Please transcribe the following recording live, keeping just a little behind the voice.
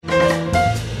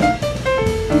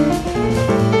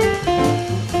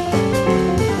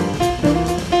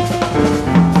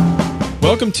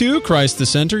Welcome to Christ the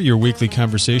Center, your weekly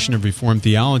conversation of Reformed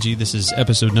theology. This is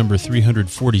episode number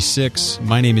 346.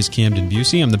 My name is Camden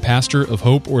Busey. I'm the pastor of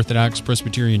Hope Orthodox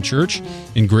Presbyterian Church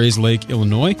in Grays Lake,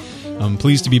 Illinois. I'm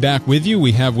pleased to be back with you.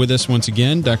 We have with us once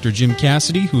again Dr. Jim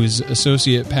Cassidy, who is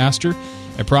associate pastor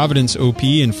at Providence OP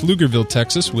in Pflugerville,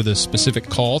 Texas, with a specific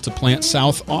call to plant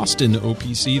South Austin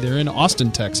OPC there in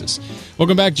Austin, Texas.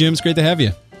 Welcome back, Jim. It's great to have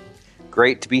you.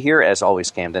 Great to be here, as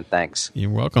always, Camden. Thanks.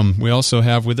 You're welcome. We also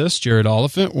have with us Jared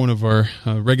Oliphant, one of our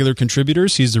regular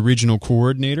contributors. He's the regional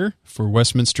coordinator for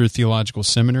Westminster Theological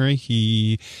Seminary.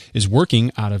 He is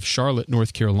working out of Charlotte,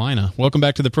 North Carolina. Welcome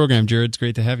back to the program, Jared. It's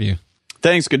great to have you.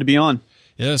 Thanks. Good to be on.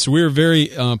 Yes, we're very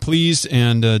pleased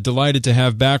and delighted to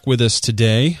have back with us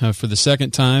today for the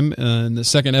second time in the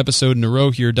second episode in a row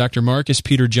here, Dr. Marcus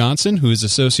Peter Johnson, who is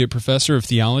Associate Professor of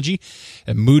Theology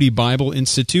at Moody Bible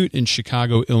Institute in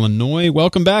Chicago, Illinois.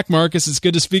 Welcome back, Marcus. It's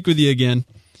good to speak with you again.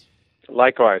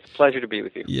 Likewise. Pleasure to be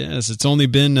with you. Yes, it's only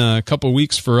been a couple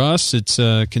weeks for us. It's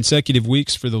consecutive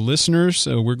weeks for the listeners.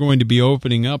 So we're going to be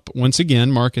opening up, once again,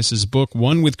 Marcus's book,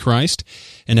 One with Christ,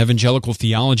 An Evangelical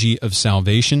Theology of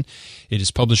Salvation. It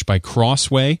is published by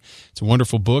Crossway. It's a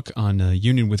wonderful book on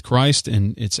union with Christ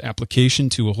and its application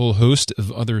to a whole host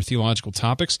of other theological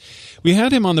topics. We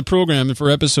had him on the program for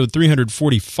episode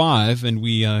 345, and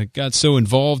we got so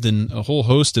involved in a whole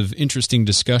host of interesting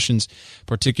discussions,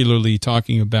 particularly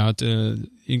talking about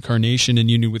incarnation and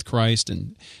union with Christ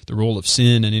and the role of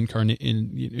sin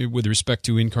and with respect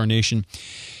to incarnation.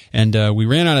 And we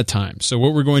ran out of time. So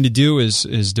what we're going to do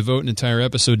is devote an entire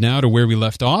episode now to where we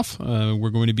left off.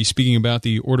 We're going to be speaking about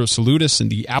the Ordo Salutis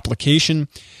and the application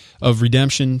of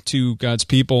redemption to God's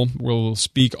people. We'll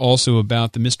speak also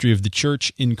about the mystery of the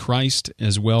church in Christ,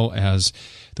 as well as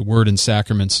the word and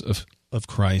sacraments of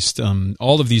Christ.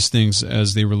 All of these things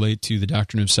as they relate to the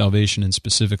doctrine of salvation and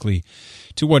specifically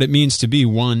to what it means to be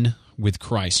one with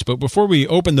Christ. But before we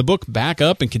open the book back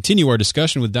up and continue our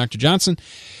discussion with Dr. Johnson,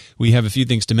 we have a few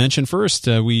things to mention. First,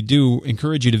 we do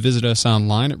encourage you to visit us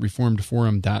online at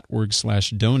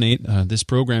reformedforum.org/donate. This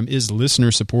program is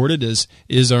listener-supported, as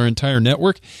is our entire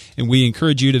network, and we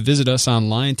encourage you to visit us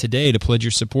online today to pledge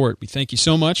your support. We thank you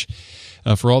so much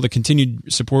for all the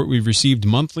continued support we've received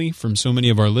monthly from so many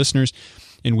of our listeners,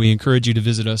 and we encourage you to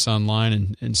visit us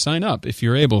online and sign up if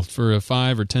you're able for a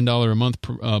 $5 or $10 a month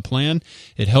plan.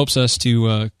 It helps us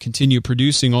to continue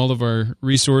producing all of our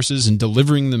resources and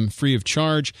delivering them free of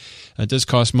charge. It does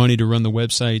cost money to run the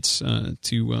websites,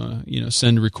 to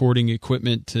send recording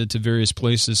equipment to various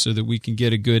places so that we can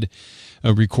get a good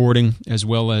recording, as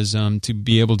well as to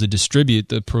be able to distribute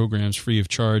the programs free of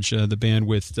charge. The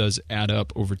bandwidth does add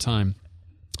up over time.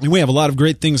 And we have a lot of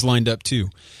great things lined up,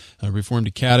 too. Reformed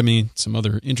Academy, some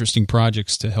other interesting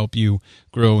projects to help you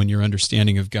grow in your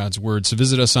understanding of God's Word. So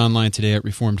visit us online today at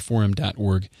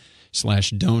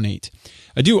reformedforum.org/donate.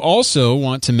 I do also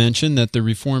want to mention that the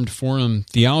Reformed Forum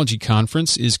Theology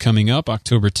Conference is coming up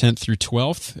October 10th through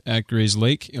 12th at Grays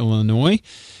Lake, Illinois,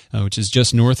 which is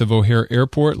just north of O'Hare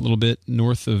Airport, a little bit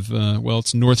north of,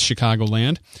 it's North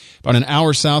Chicagoland, about an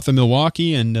hour south of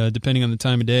Milwaukee, and depending on the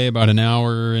time of day, about an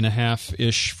hour and a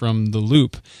half-ish from the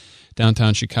Loop,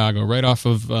 downtown Chicago, right off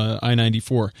of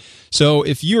I-94. So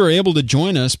if you are able to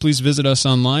join us, please visit us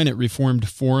online at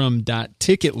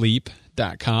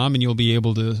reformedforum.ticketleap.com, and you'll be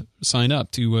able to sign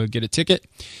up to get a ticket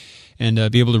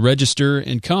and be able to register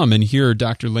and come and hear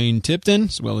Dr. Lane Tipton,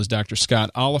 as well as Dr.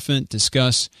 Scott Oliphant,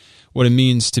 discuss what it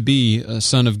means to be a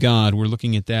son of God. We're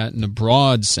looking at that in a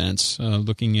broad sense,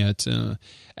 looking at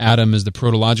Adam as the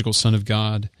protological son of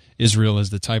God, Israel as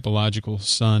the typological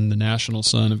son, the national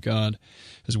son of God,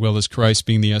 as well as Christ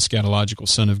being the eschatological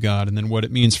Son of God, and then what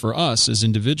it means for us as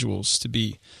individuals to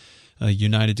be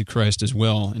united to Christ as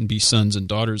well and be sons and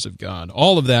daughters of God.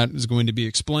 All of that is going to be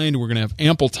explained. We're going to have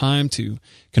ample time to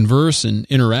converse and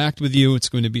interact with you. It's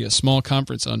going to be a small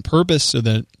conference on purpose so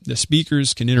that the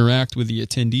speakers can interact with the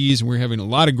attendees, and we're having a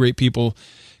lot of great people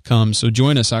come. So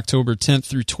join us October 10th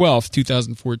through 12th,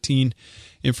 2014.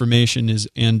 Information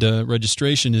and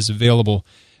registration is available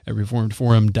at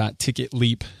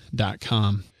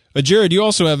reformedforum.ticketleap.com. Jared, you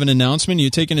also have an announcement.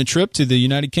 You're taking a trip to the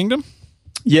United Kingdom?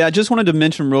 Yeah, I just wanted to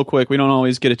mention real quick, we don't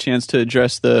always get a chance to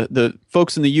address the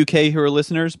folks in the UK who are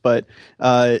listeners, but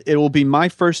it will be my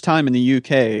first time in the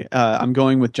UK. I'm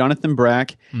going with Jonathan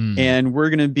Brack, and we're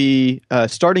going to be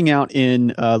starting out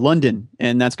in London,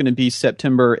 and that's going to be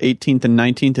September 18th and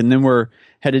 19th, and then we're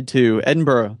headed to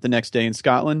Edinburgh the next day in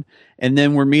Scotland, and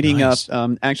then we're meeting up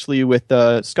actually with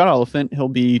Scott Oliphant. He'll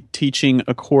be teaching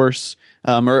a course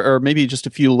or maybe just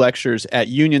a few lectures at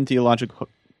Union Theological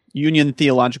Union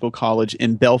Theological College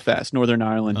in Belfast, Northern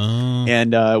Ireland.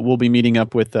 And we'll be meeting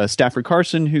up with Stafford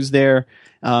Carson, who's there.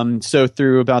 So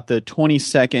through about the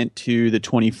 22nd to the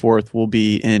 24th, we'll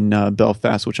be in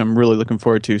Belfast, which I'm really looking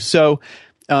forward to. So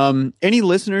any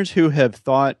listeners who have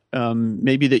thought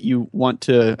maybe that you want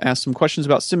to ask some questions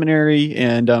about seminary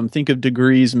and think of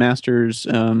degrees, master's,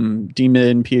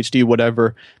 DMin, PhD,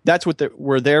 whatever, that's what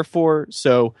we're there for.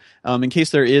 So in case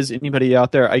there is anybody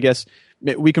out there, I guess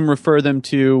we can refer them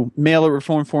to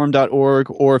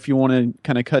mail@reformedforum.org, or if you want to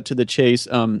kind of cut to the chase,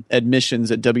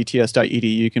 admissions at wts.edu.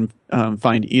 You can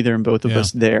find either and both of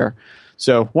us there.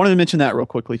 So wanted to mention that real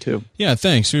quickly, too. Yeah,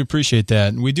 thanks. We appreciate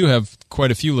that. We do have quite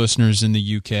a few listeners in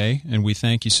the UK, and we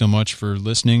thank you so much for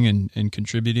listening and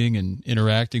contributing and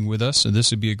interacting with us. So this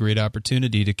would be a great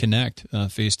opportunity to connect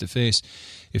face-to-face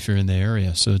if you're in the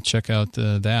area. So check out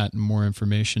that. More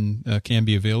information can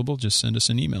be available. Just send us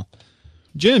an email.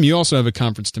 Jim, you also have a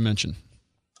conference to mention.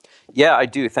 Yeah, I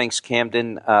do. Thanks,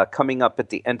 Camden. Coming up at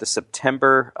the end of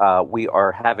September, we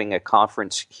are having a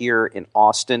conference here in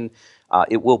Austin.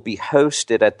 It will be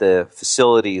hosted at the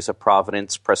facilities of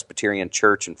Providence Presbyterian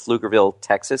Church in Pflugerville,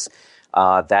 Texas.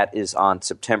 That is on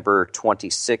September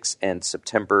 26th and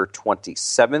September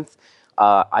 27th.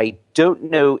 I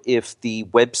don't know if the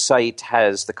website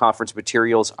has the conference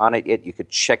materials on it yet. You could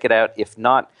check it out. If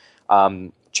not,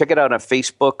 check it out on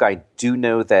Facebook. I do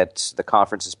know that the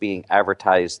conference is being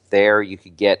advertised there. You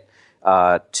could get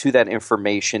to that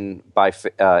information by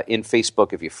in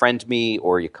Facebook if you friend me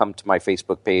or you come to my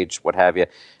Facebook page, what have you.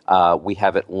 We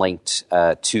have it linked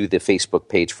to the Facebook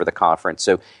page for the conference.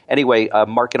 So anyway,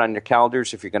 mark it on your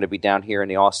calendars if you're going to be down here in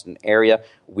the Austin area.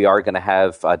 We are going to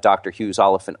have Dr. Hughes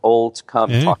Oliphant Old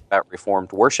come and talk about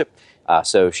Reformed worship.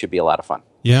 So it should be a lot of fun.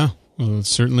 Yeah. Well,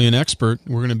 certainly an expert.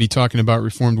 We're going to be talking about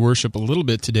Reformed worship a little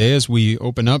bit today as we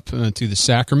open up to the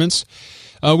sacraments.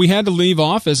 We had to leave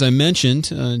off, as I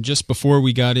mentioned, just before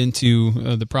we got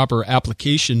into the proper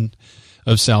application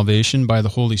of salvation by the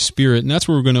Holy Spirit, and that's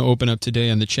where we're going to open up today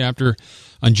on the chapter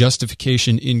on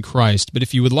justification in Christ. But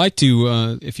if you would like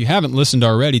to, if you haven't listened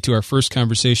already to our first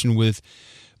conversation with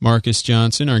Marcus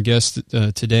Johnson, our guest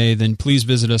today, then please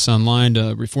visit us online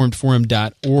to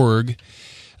reformedforum.org.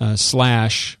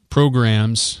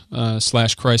 /programs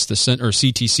 /Christ the Center, or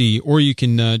CTC, or you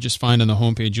can just find on the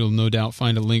homepage, you'll no doubt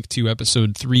find a link to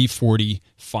episode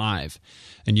 345,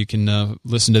 and you can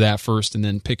listen to that first and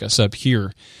then pick us up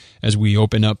here as we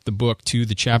open up the book to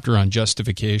the chapter on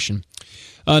justification.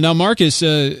 Now, Marcus,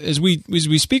 as we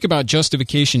speak about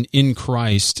justification in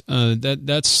Christ,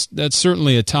 that's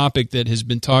certainly a topic that has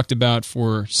been talked about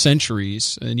for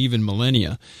centuries and even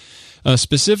millennia.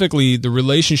 Specifically, the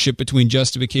relationship between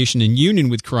justification and union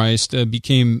with Christ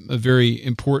became a very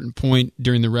important point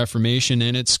during the Reformation,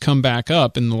 and it's come back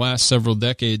up in the last several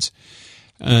decades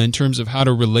in terms of how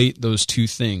to relate those two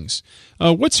things.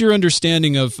 What's your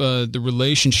understanding of the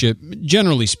relationship,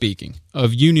 generally speaking,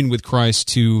 of union with Christ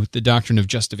to the doctrine of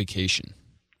justification?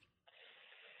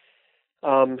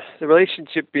 The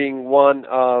relationship being one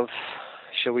of,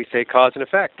 shall we say, cause and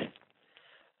effect.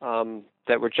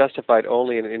 That we're justified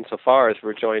only insofar as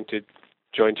we're joined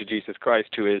to Jesus Christ,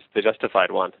 who is the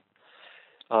justified one.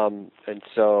 And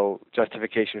so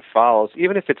justification follows,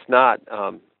 even if it's not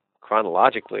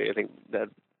chronologically. I think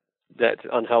that's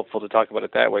unhelpful to talk about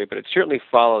it that way, but it certainly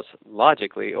follows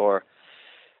logically, or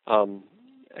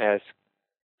as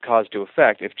cause to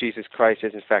effect. If Jesus Christ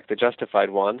is in fact the justified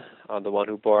one, the one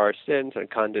who bore our sins and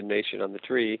condemnation on the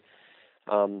tree,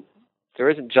 there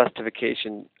isn't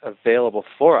justification available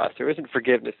for us. There isn't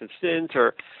forgiveness of sins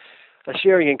or a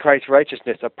sharing in Christ's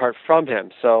righteousness apart from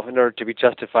Him. So in order to be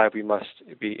justified, we must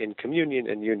be in communion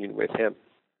and union with Him.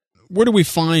 Where do we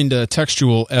find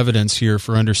textual evidence here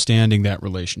for understanding that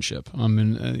relationship? I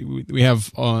mean, we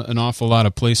have an awful lot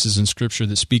of places in Scripture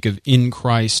that speak of in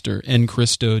Christ or en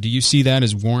Christo. Do you see that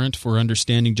as warrant for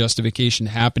understanding justification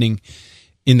happening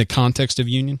in the context of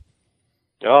union?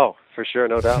 Oh, for sure,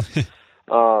 no doubt.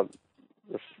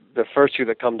 The first two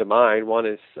that come to mind, one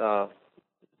is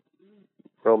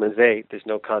Romans 8, there's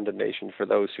no condemnation for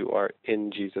those who are in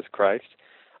Jesus Christ.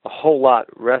 A whole lot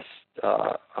rests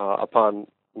upon,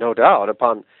 no doubt,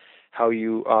 upon how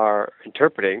you are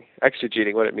interpreting,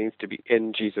 exegeting what it means to be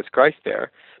in Jesus Christ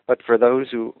there. But for us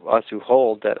who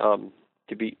hold that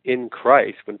to be in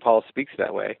Christ, when Paul speaks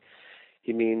that way,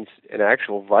 he means an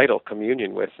actual vital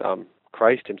communion with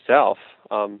Christ Himself.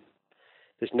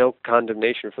 There's no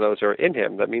condemnation for those who are in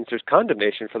Him. That means there's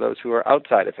condemnation for those who are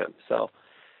outside of Him. So,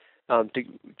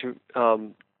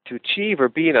 to achieve or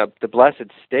be in the blessed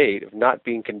state of not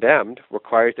being condemned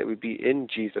requires that we be in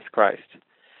Jesus Christ.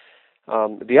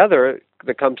 The other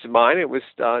that comes to mind, it was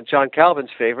John Calvin's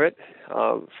favorite,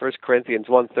 1 Corinthians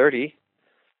 1:30.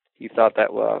 He thought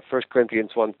that 1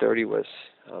 Corinthians 1:30 was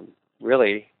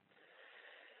really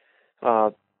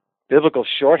biblical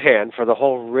shorthand for the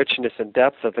whole richness and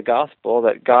depth of the gospel,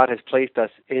 that God has placed us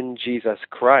in Jesus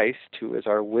Christ, who is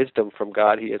our wisdom from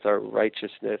God. He is our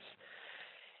righteousness.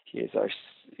 He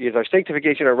is our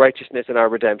sanctification, our righteousness, and our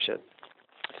redemption.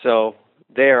 So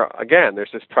there, again,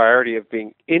 there's this priority of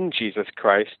being in Jesus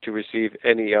Christ to receive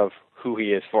any of who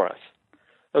he is for us.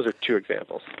 Those are two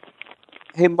examples.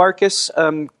 Hey, Marcus,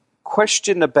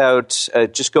 question about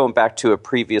just going back to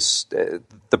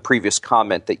the previous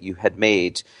comment that you had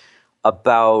made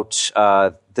about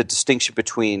the distinction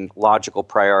between logical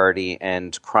priority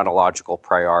and chronological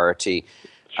priority.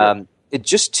 Sure.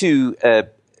 Just to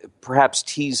perhaps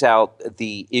tease out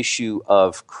the issue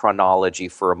of chronology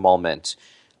for a moment,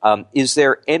 is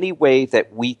there any way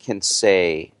that we can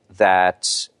say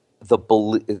that the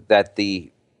believer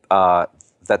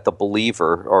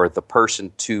or the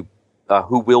person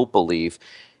who will believe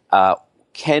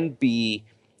can be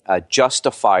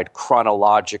justified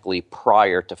chronologically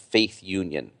prior to faith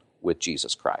union with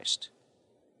Jesus Christ?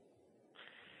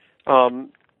 A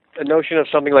notion of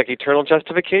something like eternal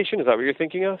justification, is that what you're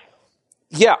thinking of?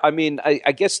 Yeah, I mean,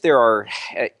 I guess there are,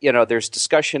 there's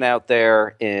discussion out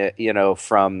there,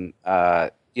 from,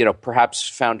 perhaps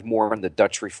found more in the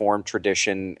Dutch Reformed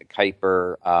tradition,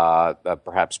 Kuyper,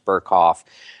 perhaps Berkhoff,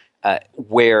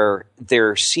 where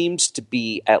there seems to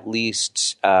be at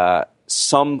least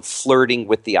some flirting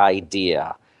with the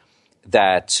idea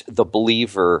that the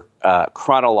believer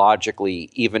chronologically,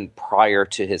 even prior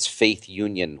to his faith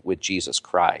union with Jesus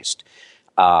Christ,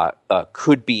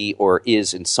 could be or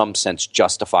is in some sense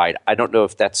justified. I don't know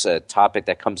if that's a topic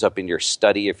that comes up in your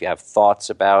study, if you have thoughts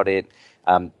about it.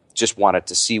 Just wanted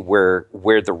to see where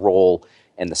the role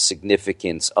and the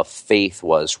significance of faith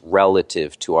was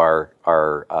relative to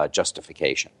our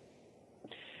justification.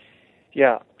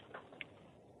 Yeah.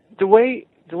 The way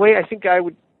I think I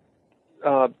would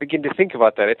begin to think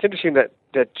about that, it's interesting that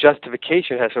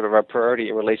justification has sort of a priority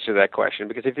in relation to that question,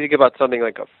 because if you think about something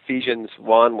like Ephesians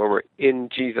 1, where we're in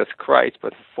Jesus Christ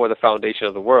but before the foundation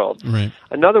of the world, right.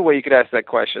 Another way you could ask that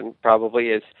question probably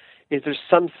is there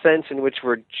some sense in which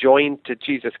we're joined to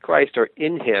Jesus Christ or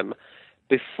in him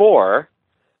before,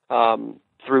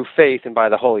 through faith and by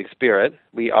the Holy Spirit,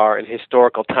 we are in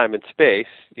historical time and space,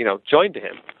 joined to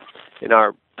him in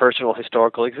our personal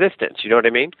historical existence. You know what I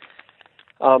mean?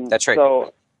 That's right.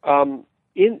 So,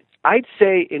 I'd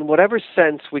say in whatever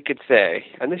sense we could say,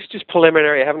 and this is just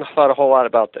preliminary, I haven't thought a whole lot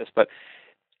about this, but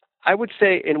I would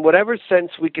say in whatever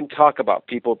sense we can talk about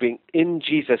people being in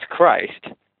Jesus Christ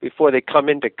before they come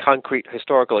into concrete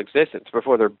historical existence,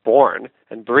 before they're born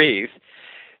and breathe,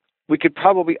 we could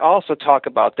probably also talk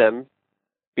about them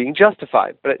being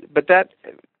justified. I'm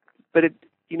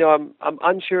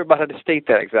unsure about how to state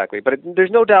that exactly. But there's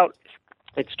no doubt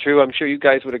it's true. I'm sure you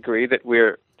guys would agree that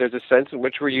there's a sense in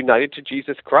which we're united to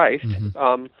Jesus Christ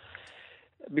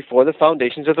before the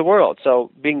foundations of the world.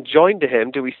 So being joined to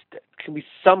him, can we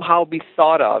somehow be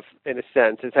thought of, in a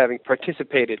sense, as having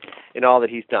participated in all that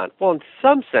he's done? Well, in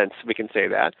some sense we can say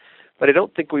that, but I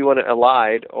don't think we want to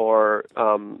elide or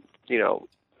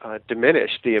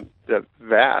diminish the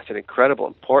vast and incredible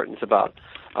importance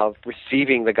of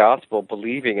receiving the gospel,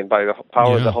 believing, and by the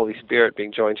power of the Holy Spirit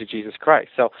being joined to Jesus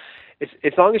Christ. So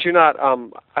as long as you're not,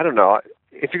 I don't know,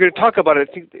 if you're going to talk about it,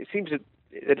 it seems that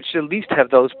it should at least have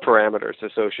those parameters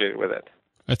associated with it.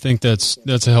 I think that's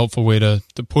a helpful way to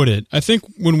put it. I think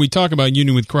when we talk about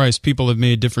union with Christ, people have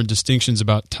made different distinctions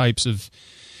about types of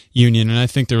union, and I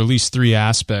think there are at least three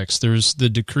aspects. There's the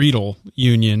decretal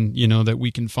union, that we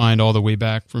can find all the way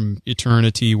back from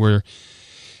eternity, where,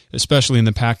 especially in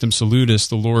the Pactum Salutis,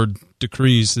 the Lord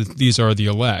decrees that these are the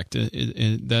elect.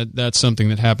 That's something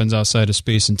that happens outside of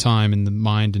space and time in the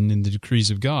mind and in the decrees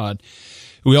of God.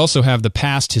 We also have the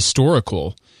past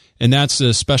historical, and that's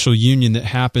a special union that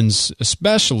happens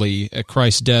especially at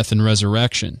Christ's death and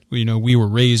resurrection. We were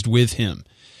raised with him,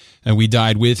 and we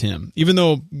died with him, even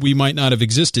though we might not have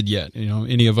existed yet.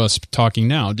 Any of us talking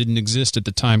now didn't exist at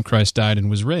the time Christ died and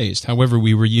was raised. However,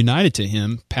 we were united to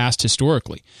him past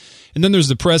historically. And then there's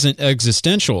the present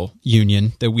existential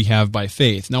union that we have by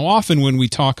faith. Now, often when we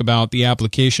talk about the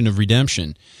application of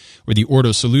redemption or the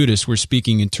Ordo Salutis, we're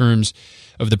speaking in terms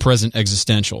of the present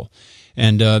existential.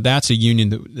 And that's a union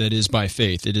that is by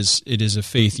faith. It is a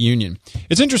faith union.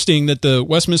 It's interesting that the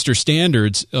Westminster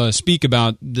Standards speak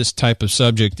about this type of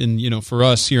subject, and for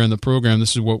us here on the program,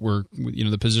 this is what we're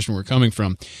the position we're coming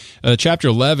from. Chapter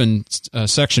 11,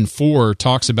 Section 4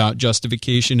 talks about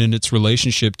justification and its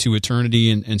relationship to eternity,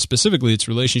 and specifically its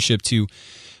relationship to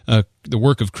the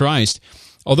work of Christ.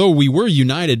 Although we were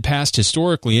united past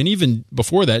historically, and even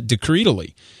before that,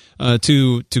 decretally,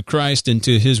 to Christ and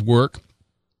to His work,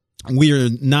 we are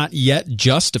not yet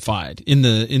justified in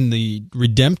the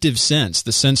redemptive sense,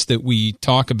 the sense that we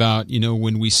talk about,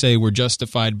 when we say we're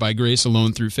justified by grace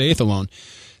alone through faith alone.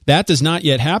 That does not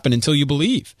yet happen until you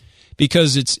believe,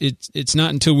 because it's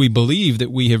not until we believe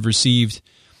that we have received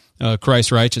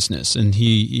Christ's righteousness and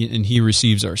he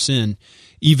receives our sin,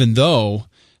 even though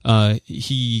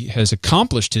he has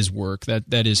accomplished his work.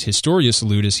 That is historia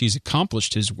salutis. He's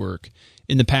accomplished his work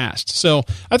in the past. So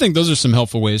I think those are some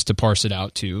helpful ways to parse it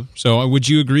out too. So would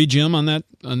you agree, Jim, on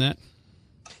that?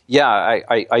 Yeah,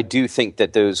 I do think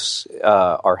that those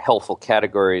are helpful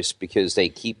categories because they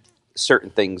keep certain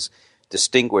things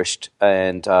distinguished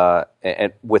and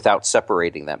without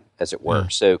separating them, as it were. Yeah.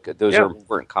 So those are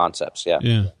important concepts. Yeah.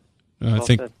 Yeah. I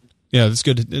think. Yeah, that's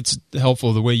good. It's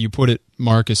helpful the way you put it,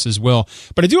 Marcus, as well.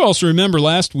 But I do also remember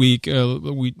last week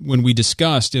when we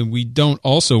discussed, and we don't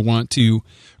also want to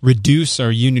reduce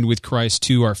our union with Christ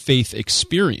to our faith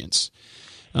experience.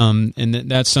 And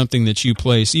that's something that you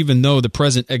place, even though the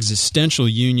present existential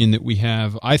union that we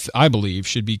have, I believe,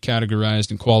 should be categorized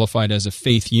and qualified as a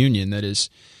faith union that is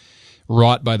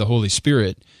wrought by the Holy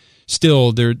Spirit.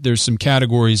 Still, there's some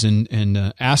categories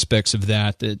and aspects of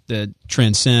that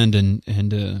transcend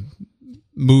and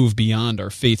move beyond our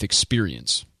faith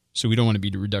experience. So we don't want to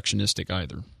be reductionistic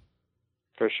either.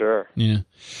 For sure. Yeah.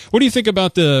 What do you think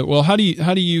about how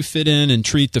do you fit in and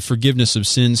treat the forgiveness of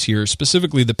sins here,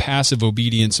 specifically the passive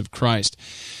obedience of Christ?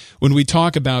 When we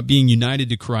talk about being united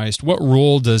to Christ, what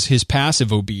role does His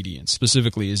passive obedience,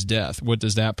 specifically His death, what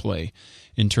does that play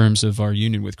in terms of our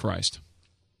union with Christ?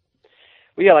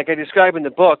 Well, yeah, like I describe in the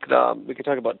book, we could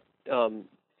talk about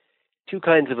two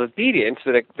kinds of obedience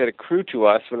that accrue to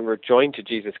us when we're joined to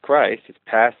Jesus Christ. His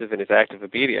passive and His active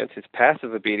obedience. His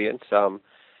passive obedience,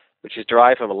 which is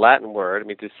derived from a Latin word,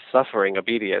 it's suffering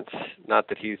obedience. Not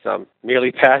that He's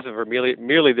merely passive or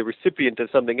merely the recipient of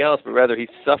something else, but rather He's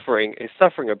suffering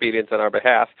obedience on our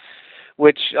behalf,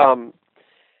 which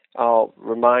I'll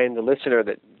remind the listener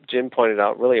that Jim pointed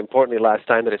out really importantly last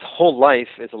time, that His whole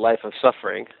life is a life of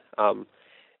suffering.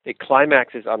 It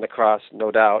climaxes on the cross, no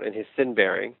doubt, in His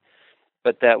sin-bearing,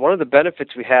 but that one of the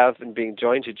benefits we have in being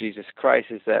joined to Jesus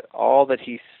Christ is that all that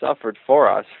He suffered for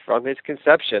us from His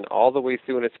conception all the way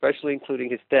through, and especially including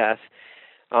His death,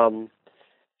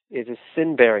 is a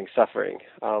sin-bearing suffering,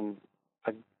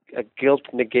 a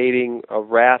guilt-negating, a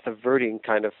wrath-averting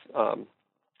kind of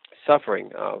suffering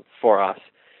for us,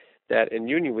 that in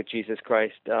union with Jesus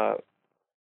Christ,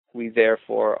 we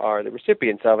therefore are the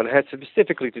recipients of, and it has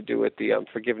specifically to do with the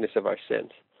forgiveness of our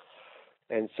sins.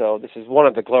 And so this is one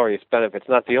of the glorious benefits,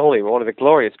 not the only, but one of the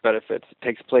glorious benefits that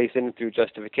takes place in and through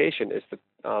justification is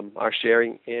our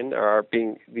sharing in, or our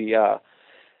being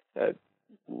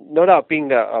no doubt being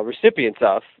the recipients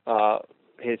of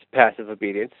His passive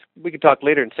obedience. We could talk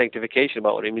later in sanctification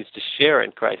about what it means to share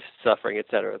in Christ's suffering,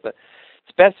 etc. But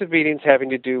it's passive obedience having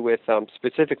to do with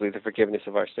specifically the forgiveness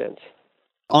of our sins.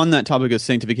 On that topic of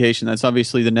sanctification, that's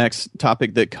obviously the next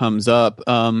topic that comes up,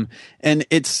 and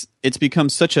it's become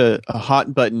such a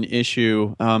hot button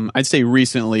issue. I'd say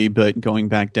recently, but going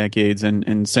back decades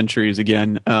and centuries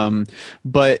again.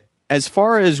 But as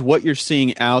far as what you're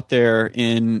seeing out there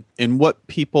in what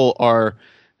people are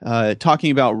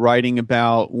talking about, writing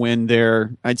about when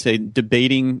they're, I'd say,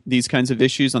 debating these kinds of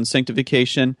issues on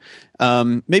sanctification,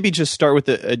 maybe just start with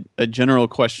a general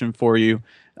question for you.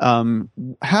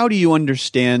 How do you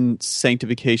understand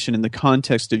sanctification in the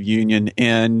context of union?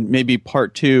 And maybe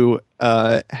part two,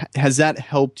 has that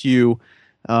helped you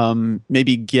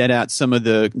maybe get at some of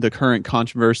the current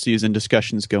controversies and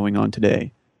discussions going on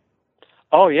today?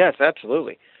 Oh, yes,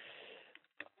 absolutely.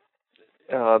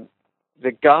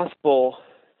 The gospel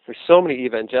for so many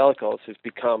evangelicals has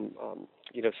become,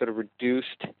 sort of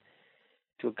reduced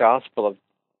to a gospel of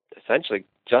essentially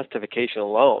justification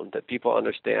alone, that people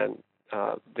understand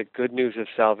the good news of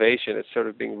salvation is sort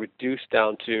of being reduced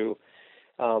down to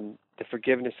the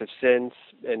forgiveness of sins,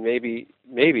 and maybe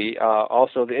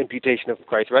also the imputation of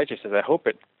Christ's righteousness. I hope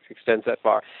it extends that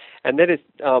far. And that is,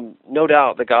 no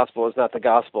doubt, the gospel is not the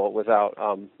gospel without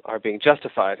our being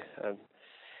justified.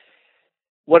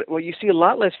 What you see a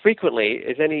lot less frequently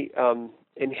is any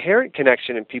inherent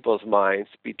connection in people's minds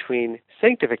between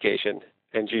sanctification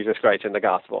and Jesus Christ and the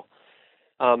gospel.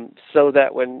 so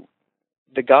that when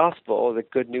the gospel, the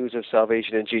good news of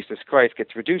salvation in Jesus Christ,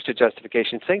 gets reduced to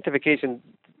justification, sanctification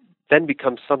then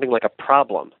becomes something like a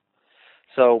problem.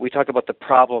 So we talk about the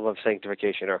problem of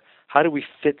sanctification, or how do we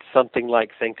fit something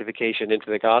like sanctification into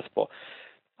the gospel,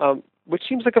 which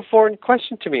seems like a foreign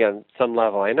question to me on some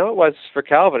level. I know it was for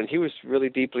Calvin, and he was really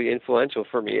deeply influential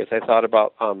for me as I thought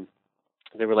about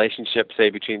the relationship, say,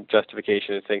 between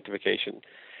justification and sanctification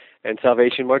and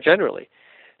salvation more generally.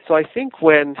 So I think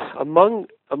when among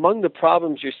the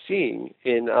problems you're seeing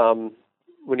in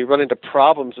when you run into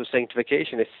problems with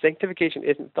sanctification, is sanctification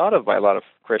isn't thought of by a lot of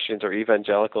Christians or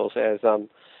evangelicals as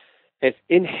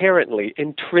inherently,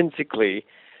 intrinsically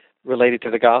related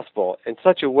to the gospel in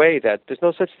such a way that there's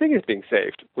no such thing as being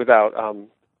saved without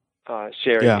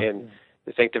sharing in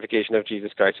the sanctification of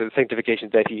Jesus Christ, or the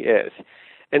sanctification that he is.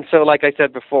 And so, like I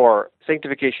said before,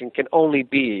 sanctification can only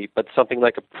be but something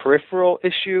like a peripheral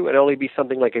issue, and only be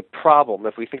something like a problem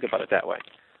if we think about it that way.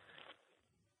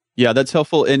 Yeah, that's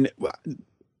helpful. And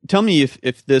tell me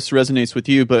if this resonates with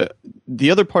you, but the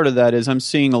other part of that is I'm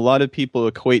seeing a lot of people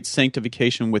equate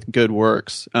sanctification with good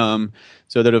works.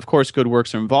 So that, of course, good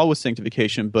works are involved with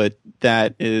sanctification, but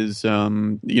that is,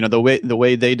 the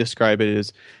way they describe it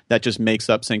is that just makes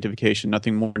up sanctification,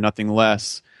 nothing more, nothing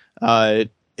less.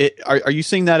 Are you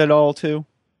seeing that at all too?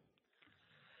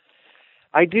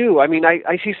 I do. I mean,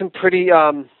 I see some pretty.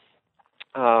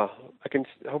 I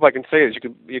hope I can say this.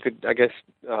 You could I guess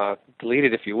delete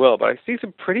it if you will. But I see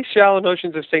some pretty shallow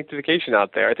notions of sanctification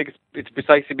out there. I think it's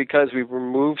precisely because we've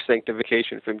removed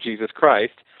sanctification from Jesus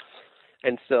Christ,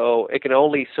 and so it can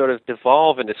only sort of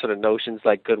devolve into sort of notions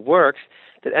like good works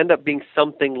that end up being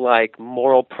something like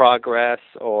moral progress,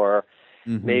 or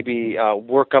maybe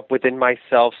work up within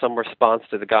myself some response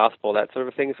to the gospel, that sort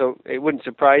of thing. So it wouldn't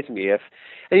surprise me if,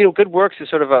 and good works is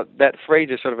sort of that phrase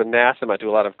is sort of anathema to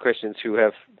a lot of Christians who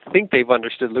think they've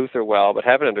understood Luther well, but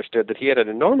haven't understood that he had an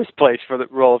enormous place for the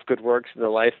role of good works in the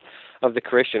life of the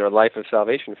Christian, or life of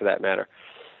salvation for that matter.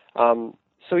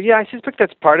 So yeah, I suspect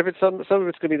that's part of it. Some of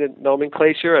it's going to be the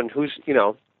nomenclature, and who's,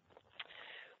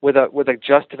 with a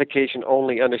justification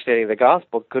only understanding of the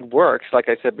gospel, good works, like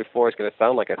I said before, is going to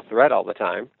sound like a threat all the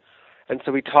time. And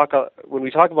so when we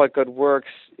talk about good works,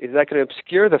 is that going to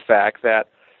obscure the fact that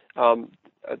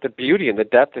the beauty and the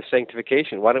depth of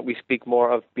sanctification? Why don't we speak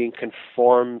more of being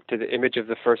conformed to the image of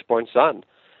the firstborn Son,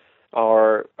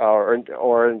 or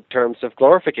in terms of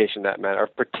glorification, that matter, or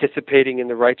participating in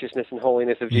the righteousness and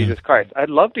holiness of Jesus Christ? I'd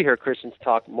love to hear Christians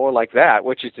talk more like that,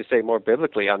 which is to say more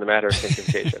biblically on the matter of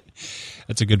sanctification.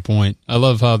 That's a good point. I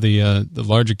love how the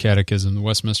Larger Catechism, the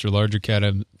Westminster Larger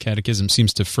Catechism,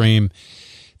 seems to frame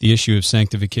the issue of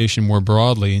sanctification more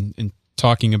broadly in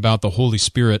talking about the Holy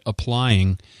Spirit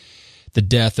applying the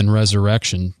death and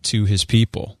resurrection to his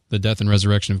people, the death and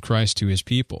resurrection of Christ to his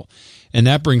people. And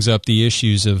that brings up the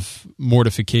issues of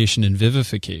mortification and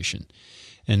vivification.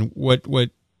 And what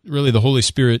really the Holy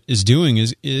Spirit is doing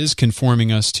is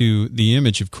conforming us to the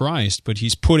image of Christ, but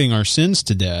he's putting our sins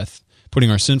to death,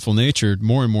 putting our sinful nature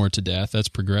more and more to death. That's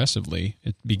progressively.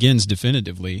 It begins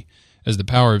definitively as the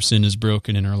power of sin is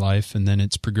broken in our life, and then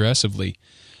it's progressively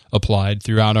applied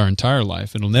throughout our entire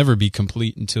life. It'll never be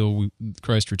complete until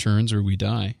Christ returns or we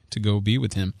die to go be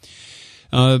with him.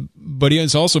 But he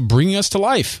is also bringing us to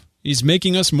life. He's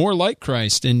making us more like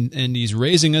Christ, and he's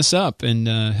raising us up and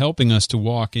helping us to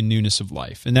walk in newness of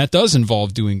life. And that does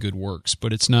involve doing good works,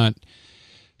 but it's not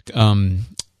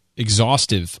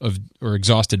exhaustive or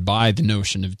exhausted by the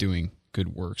notion of doing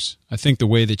good works. I think the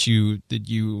way that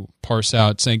you parse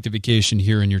out sanctification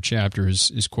here in your chapter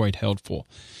is quite helpful.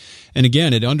 And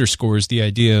again, it underscores the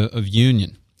idea of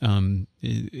union.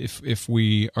 If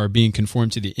we are being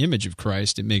conformed to the image of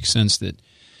Christ, it makes sense that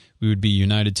we would be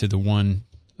united to the one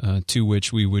to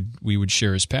which we would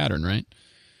share his pattern, right?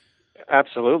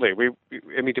 Absolutely.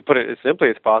 To put it as simply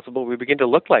as possible, we begin to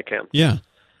look like him. Yeah,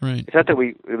 right. It's not that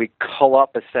we cull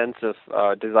up a sense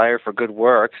of desire for good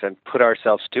works and put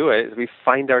ourselves to it. We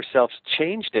find ourselves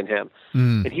changed in him,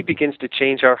 and he begins to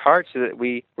change our hearts so that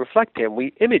we reflect him,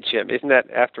 we image him. Isn't that,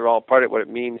 after all, part of what it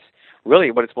means? Really,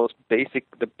 what its most basic,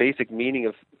 the basic meaning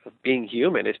of being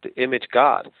human is to image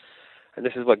God. And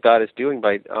this is what God is doing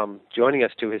by joining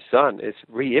us to his Son, is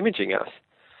re-imaging us.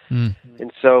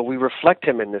 And so we reflect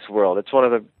him in this world. It's one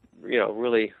of the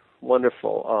really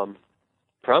wonderful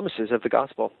promises of the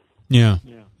gospel. Yeah.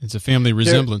 It's a family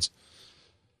resemblance.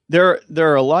 There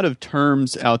are a lot of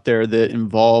terms out there that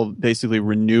involve basically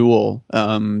renewal,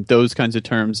 those kinds of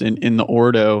terms in the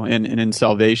Ordo and in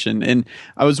salvation. And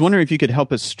I was wondering if you could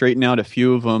help us straighten out a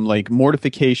few of them, like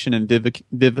mortification and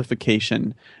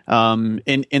vivification,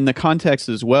 in the context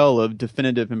as well of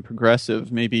definitive and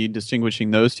progressive, maybe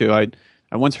distinguishing those two.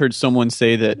 I once heard someone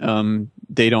say that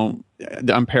they don't,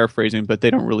 I'm paraphrasing, but they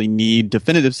don't really need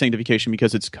definitive sanctification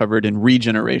because it's covered in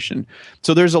regeneration.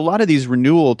 So there's a lot of these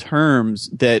renewal terms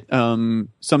that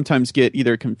sometimes get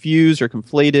either confused or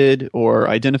conflated or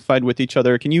identified with each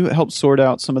other. Can you help sort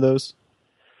out some of those?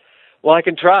 Well, I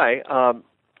can try.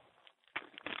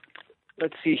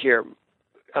 Let's see here.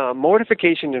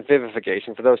 Mortification and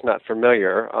vivification, for those not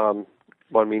familiar,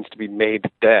 one means to be made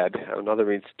dead, another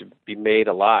means to be made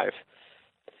alive.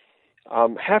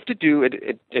 Have to do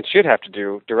it should have to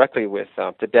do directly with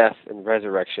the death and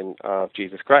resurrection of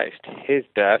Jesus Christ, his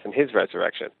death and his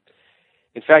resurrection.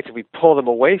 In fact, if we pull them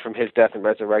away from his death and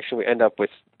resurrection, we end up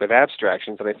with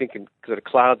abstractions that I think can sort of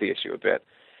cloud the issue a bit.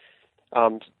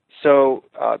 So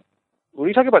when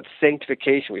we talk about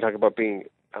sanctification, we talk about being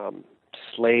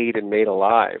slayed and made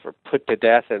alive, or put to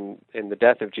death in the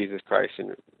death of Jesus Christ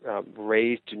and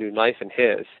raised to new life in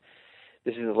his.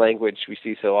 This is the language we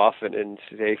see so often in,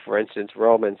 say, for instance,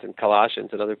 Romans and Colossians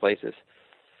and other places.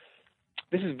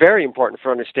 This is very important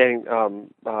for understanding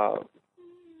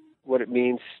what it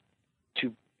means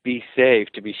to be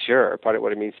saved, to be sure, part of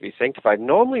what it means to be sanctified.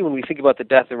 Normally, when we think about the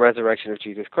death and resurrection of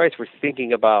Jesus Christ, we're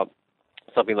thinking about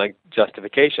something like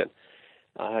justification.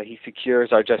 He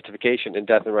secures our justification in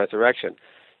death and resurrection.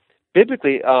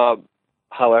 Biblically,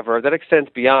 however, that extends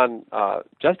beyond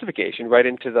justification right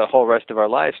into the whole rest of our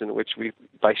lives, in which we,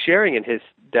 by sharing in his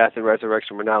death and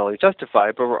resurrection, we're not only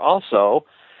justified, but we're also,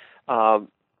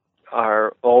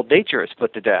 our old nature is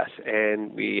put to death,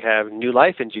 and we have new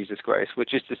life in Jesus Christ,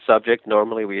 which is the subject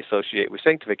normally we associate with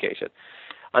sanctification.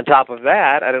 On top of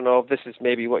that, I don't know if this is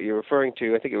maybe what you're referring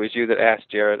to, I think it was you that asked,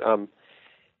 Jared,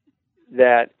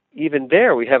 that even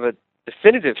there we have a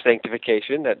definitive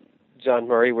sanctification that John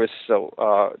Murray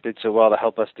did so well to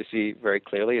help us to see very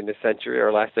clearly in this century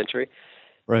or last century.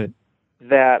 Right.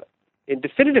 That in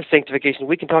definitive sanctification,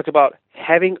 we can talk about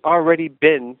having already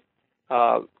been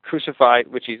crucified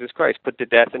with Jesus Christ, put to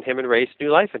death in him and raised to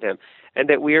new life in him, and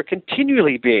that we are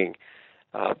continually being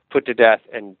put to death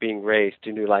and being raised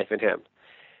to new life in him.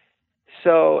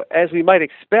 So, as we might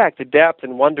expect, the depth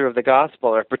and wonder of the gospel,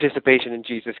 our participation in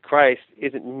Jesus Christ,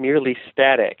 isn't merely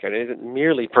static and it isn't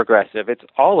merely progressive. It's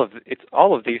all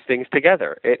of these things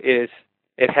together. It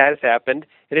has happened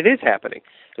and it is happening.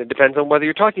 It depends on whether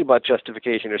you're talking about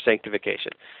justification or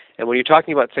sanctification. And when you're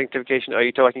talking about sanctification, are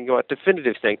you talking about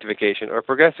definitive sanctification or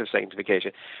progressive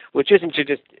sanctification, which isn't to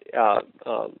just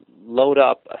load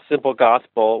up a simple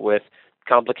gospel with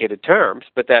complicated terms,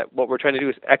 but that what we're trying to do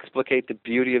is explicate the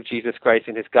beauty of Jesus Christ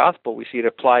in his gospel. We see it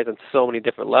applies on so many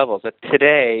different levels. That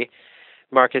today,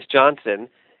 Marcus Johnson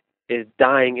is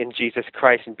dying in Jesus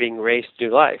Christ and being raised to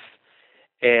new life.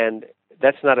 And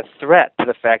that's not a threat to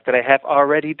the fact that I have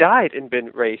already died and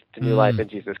been raised to new life in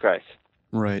Jesus Christ.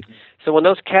 Right. So when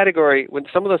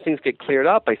some of those things get cleared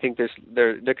up, I think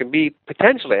there can be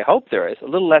potentially, I hope there is, a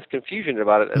little less confusion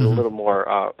about it and a little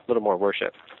more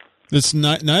worship. It's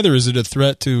not, neither is it a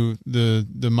threat to the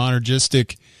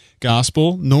monergistic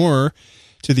gospel, nor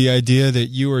to the idea that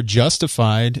you are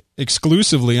justified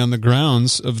exclusively on the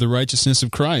grounds of the righteousness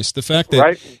of Christ. The fact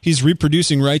that he's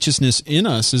reproducing righteousness in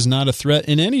us is not a threat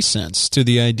in any sense to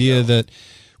the idea that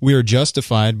we are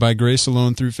justified by grace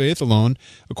alone through faith alone,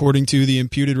 according to the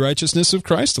imputed righteousness of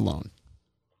Christ alone.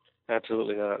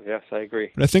 Absolutely not. Yes, I agree.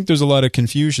 But I think there's a lot of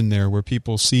confusion there where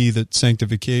people see that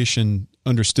sanctification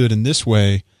understood in this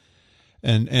way,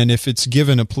 and if it's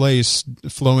given a place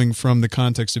flowing from the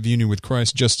context of union with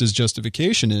Christ, just as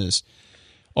justification is,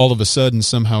 all of a sudden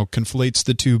somehow conflates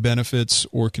the two benefits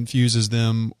or confuses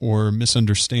them or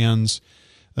misunderstands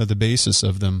the basis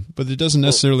of them. But it doesn't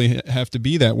necessarily have to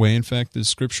be that way. In fact, the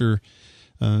Scripture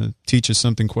teaches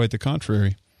something quite the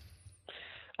contrary.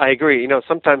 I agree.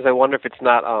 Sometimes I wonder if it's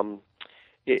not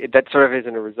that sort of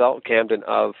isn't a result, Camden,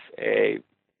 of a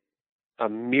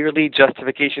merely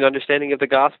justification understanding of the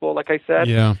gospel, like I said.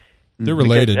 Yeah, they're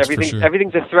related, for sure.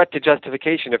 Everything's a threat to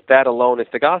justification if that alone is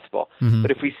the gospel. Mm-hmm. But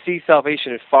if we see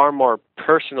salvation in far more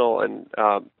personal and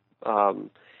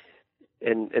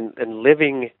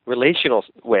living relational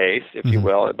ways, if you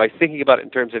will, by thinking about it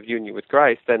in terms of union with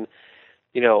Christ, then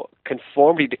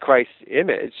conformity to Christ's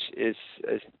image is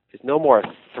no more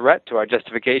a threat to our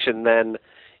justification than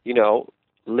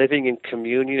living in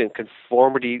communion and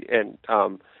conformity and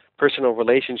personal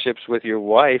relationships with your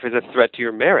wife is a threat to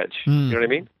your marriage. You know what I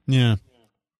mean? Yeah.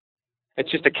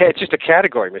 It's just a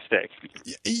category mistake.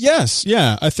 Yes,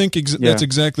 yeah, I think that's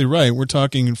exactly right. We're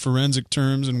talking in forensic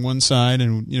terms on one side,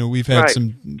 and we've had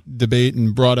some debate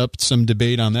and brought up some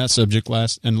debate on that subject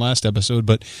last episode.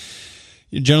 But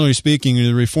generally speaking,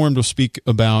 the Reformed will speak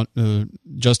about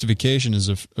justification as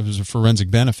a forensic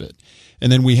benefit.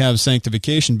 And then we have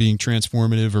sanctification being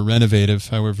transformative or renovative,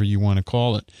 however you want to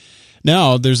call it.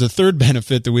 Now, there's a third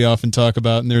benefit that we often talk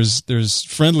about, and there's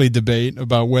friendly debate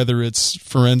about whether it's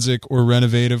forensic or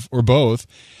renovative or both,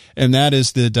 and that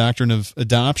is the doctrine of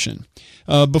adoption.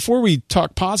 Before we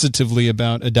talk positively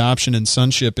about adoption and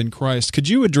sonship in Christ, could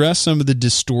you address some of the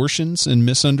distortions and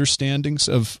misunderstandings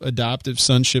of adoptive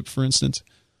sonship, for instance?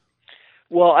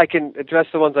 Well, I can address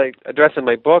the ones I address in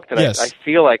my book that yes. I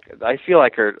feel like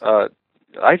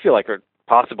are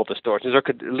possible distortions, or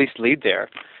could at least lead there.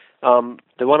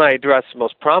 The one I address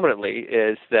most prominently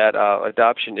is that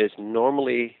adoption is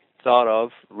normally thought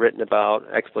of, written about,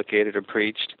 explicated, or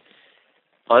preached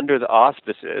under the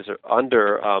auspices or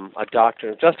under a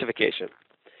doctrine of justification.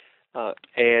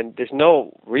 And there's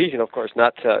no reason, of course,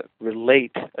 not to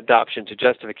relate adoption to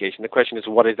justification. The question is,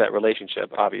 what is that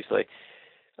relationship, obviously?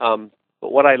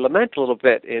 But what I lament a little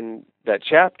bit in that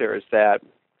chapter is that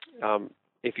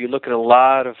if you look at a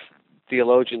lot of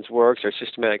theologians' works or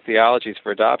systematic theologies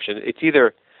for adoption, it's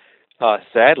either,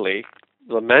 sadly,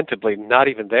 lamentably, not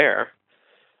even there,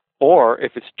 or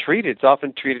if it's treated, it's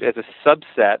often treated as a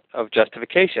subset of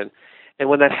justification. And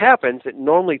when that happens, it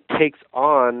normally takes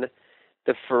on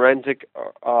the forensic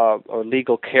or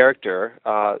legal character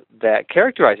that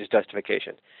characterizes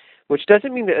justification, which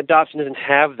doesn't mean that adoption doesn't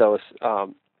have those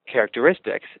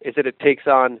characteristics. Is that it takes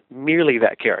on merely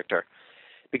that character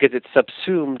because it's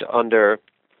subsumed under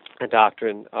a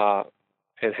doctrine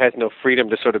and has no freedom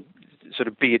to sort of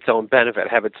be its own benefit,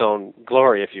 have its own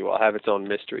glory, if you will, have its own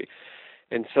mystery.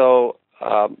 And so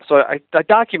I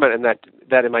document in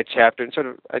that in my chapter, and sort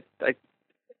of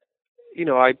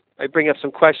I bring up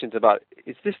some questions about,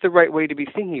 is this the right way to be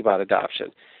thinking about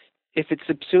adoption? If it's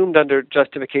subsumed under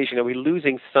justification, are we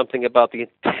losing something about the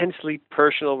intensely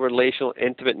personal, relational,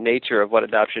 intimate nature of what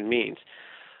adoption means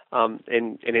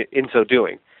in so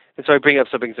doing? And so I bring up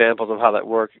some examples of how that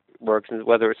works,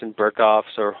 whether it's in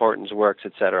Berkhoff's or Horton's works,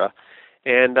 etc.,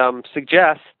 and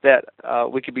suggest that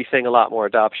we could be saying a lot more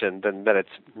adoption than that it's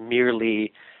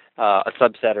merely a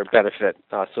subset or benefit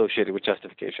associated with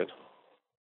justification.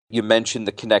 You mentioned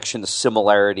the connection, the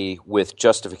similarity with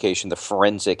justification, the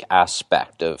forensic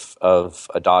aspect of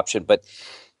adoption. But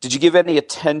did you give any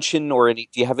attention or do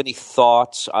you have any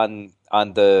thoughts on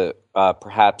the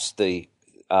perhaps the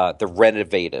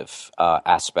renovative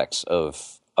aspects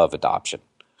of adoption?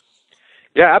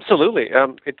 Yeah, absolutely.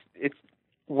 It's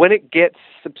when it gets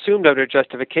subsumed under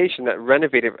justification, that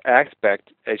renovative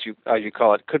aspect, as you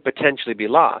call it, could potentially be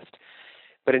lost.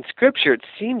 But in Scripture, it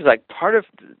seems like part of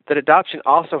that adoption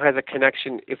also has a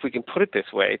connection, if we can put it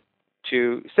this way,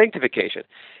 to sanctification.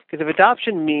 Because if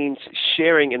adoption means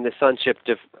sharing in the sonship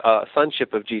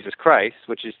of Jesus Christ,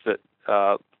 which is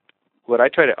what I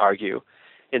try to argue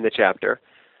in the chapter,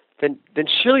 then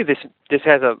surely this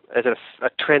has a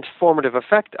transformative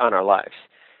effect on our lives.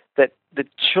 That the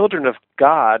children of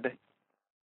God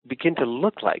begin to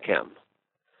look like Him.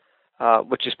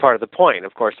 Which is part of the point.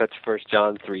 Of course, that's 1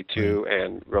 John 3:2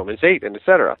 and Romans 8, and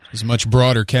etc. It's a much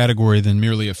broader category than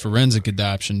merely a forensic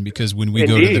adoption, because when we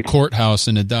go to the courthouse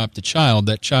and adopt a child,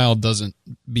 that child doesn't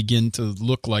begin to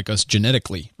look like us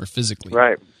genetically or physically.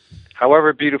 Right.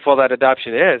 However beautiful that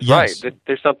adoption is, yes. Right.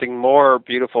 There's something more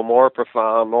beautiful, more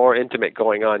profound, more intimate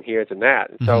going on here than that.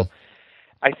 And so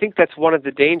I think that's one of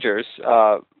the dangers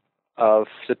of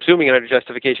subsuming under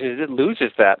justification, is it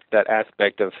loses that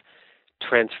aspect of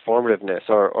transformativeness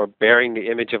or bearing the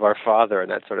image of our Father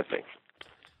and that sort of thing.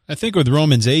 I think with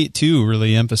Romans 8, too,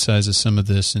 really emphasizes some of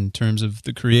this in terms of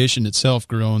the creation itself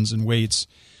groans and waits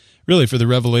really for the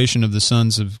revelation of the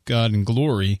sons of God in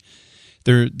glory.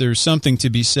 There's something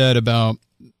to be said about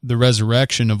the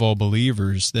resurrection of all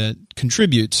believers that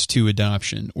contributes to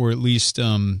adoption, or at least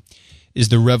is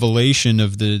the revelation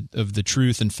of the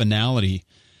truth and finality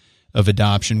of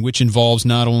adoption, which involves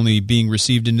not only being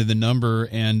received into the number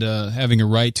and having a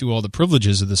right to all the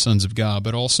privileges of the sons of God,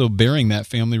 but also bearing that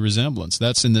family resemblance.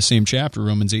 That's in the same chapter,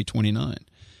 Romans 8:29.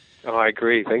 Oh, I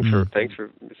agree. Thanks for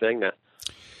saying that.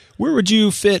 Where would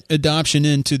you fit adoption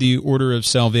into the order of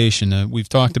salvation? We've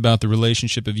talked about the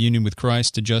relationship of union with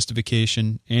Christ to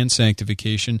justification and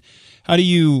sanctification. How do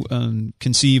you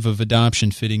conceive of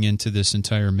adoption fitting into this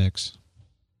entire mix?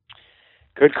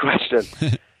 Good question.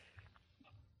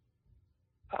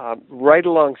 Right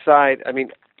alongside, I mean,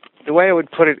 the way I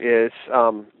would put it is,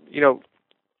 I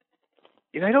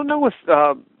don't know if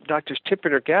Drs.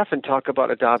 Tippin or Gaffin talk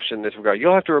about adoption in this regard.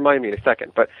 You'll have to remind me in a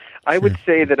second. But I would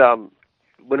say that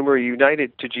when we're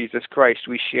united to Jesus Christ,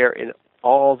 we share in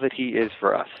all that He is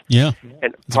for us. Yeah,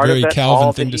 and it's a very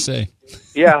Calvin thing to say.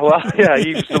 Yeah, well, yeah,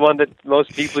 he's the one that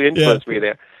most deeply influenced me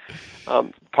there.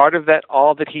 part of that,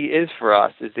 all that he is for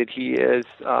us, is that he is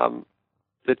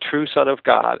the true Son of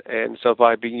God. And so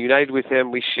by being united with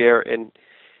him, we share in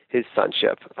his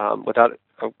sonship. Without,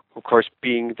 of course,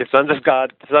 being the Son of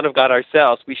God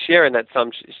ourselves, we share in that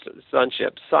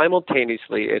sonship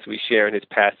simultaneously as we share in his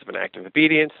passive and active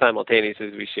obedience, simultaneously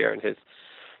as we share in his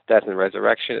death and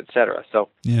resurrection, etc. So,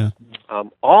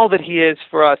 all that he is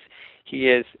for us, he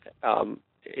is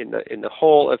in the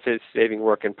whole of his saving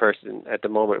work in person at the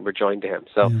moment we're joined to him.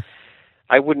 So,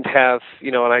 I wouldn't have,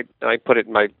 and I put it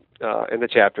in my in the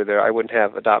chapter there, I wouldn't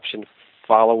have adoption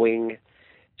following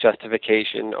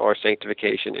justification or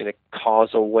sanctification in a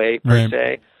causal way per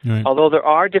se. Right. Although there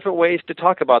are different ways to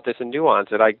talk about this and nuance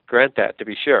it, I grant that, to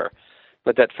be sure.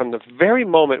 But that from the very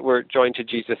moment we're joined to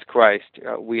Jesus Christ,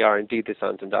 we are indeed the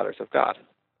sons and daughters of God.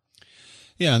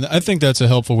 Yeah, I think that's a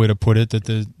helpful way to put it, that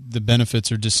the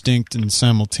benefits are distinct and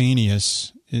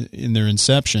simultaneous in their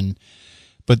inception,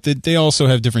 but that they also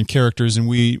have different characters, and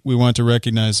we want to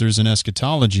recognize there's an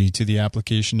eschatology to the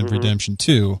application of redemption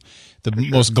too. The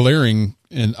most glaring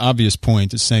and obvious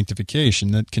point is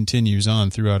sanctification that continues on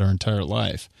throughout our entire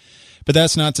life. But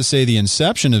that's not to say the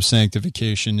inception of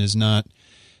sanctification is not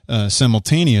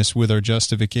simultaneous with our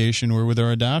justification or with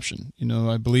our adoption.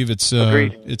 I believe it's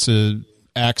a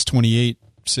Acts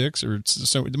 28:6, or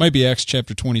so it might be Acts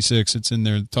chapter 26. It's in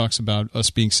there. It talks about us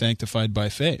being sanctified by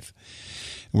faith.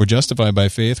 We're justified by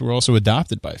faith. We're also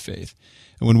adopted by faith.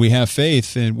 And when we have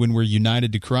faith and when we're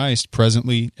united to Christ,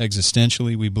 presently,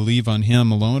 existentially, we believe on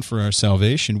him alone for our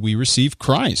salvation, we receive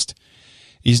Christ.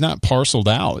 He's not parceled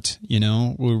out,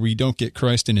 where we don't get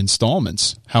Christ in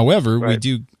installments. However,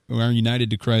 we are united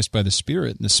to Christ by the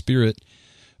Spirit, and the Spirit,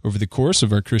 over the course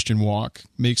of our Christian walk,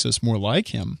 makes us more like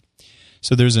him.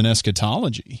 So there's an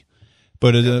eschatology.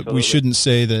 But we shouldn't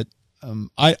say that.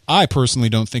 I personally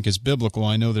don't think it's biblical.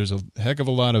 I know there's a heck of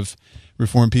a lot of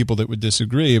Reformed people that would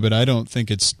disagree, but I don't think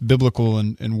it's biblical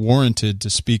and warranted to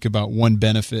speak about one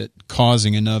benefit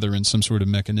causing another in some sort of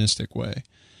mechanistic way.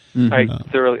 I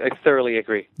thoroughly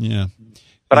agree. Yeah,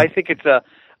 but I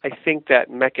think that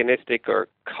mechanistic or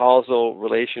causal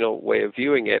relational way of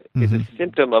viewing it is a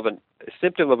symptom of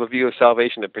a view of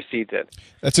salvation that precedes it.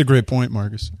 That's a great point,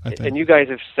 Marcus, I think. And you guys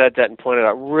have said that and pointed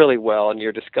out really well in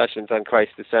your discussions on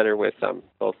Christ the Center with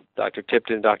both Dr.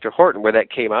 Tipton and Dr. Horton, where that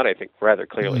came out, I think, rather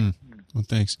clearly. Well,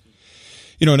 thanks.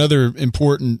 Another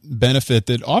important benefit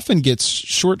that often gets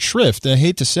short shrift, I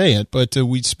hate to say it, but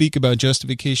we speak about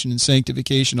justification and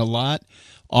sanctification a lot.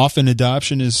 Often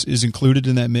adoption is included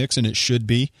in that mix, and it should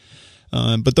be.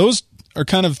 But those are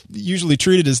kind of usually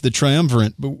treated as the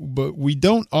triumvirate, but we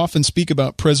don't often speak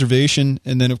about preservation,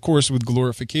 and then, of course, with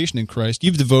glorification in Christ.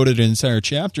 You've devoted an entire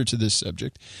chapter to this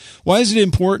subject. Why is it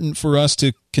important for us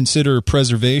to consider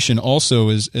preservation also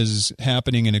as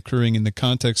happening and occurring in the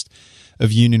context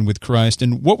of union with Christ?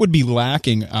 And what would be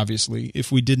lacking, obviously,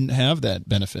 if we didn't have that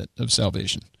benefit of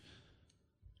salvation?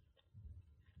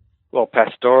 Well,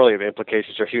 pastorally, the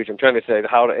implications are huge. I'm trying to say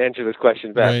how to answer this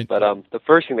question best, but the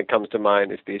first thing that comes to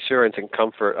mind is the assurance and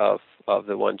comfort of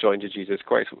the one joined to Jesus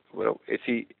Christ. Is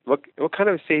he what kind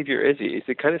of Savior is he? Is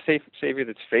the kind of Savior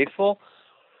that's faithful?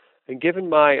 And given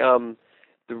my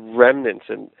the remnants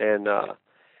and the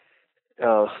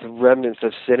remnants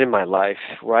of sin in my life,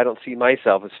 where I don't see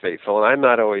myself as faithful, and I'm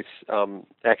not always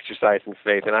exercising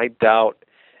faith, and I doubt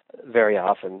very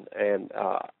often, and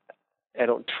I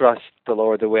don't trust the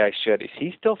Lord the way I should. Is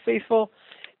he still faithful?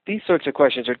 These sorts of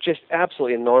questions are just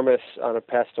absolutely enormous on a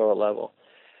pastoral level.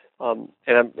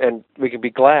 And we can be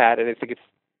glad, and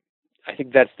I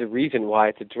think that's the reason why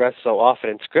it's addressed so often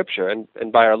in Scripture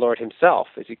and by our Lord himself,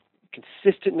 as he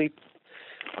consistently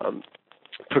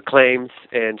proclaims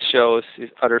and shows his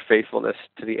utter faithfulness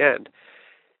to the end.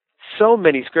 So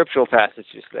many scriptural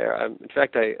passages there. In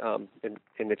fact,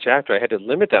 in the chapter, I had to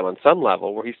limit them on some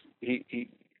level, where he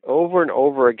over and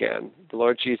over again, the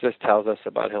Lord Jesus tells us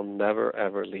about he'll never,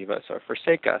 ever leave us or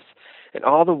forsake us, and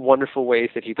all the wonderful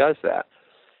ways that he does that.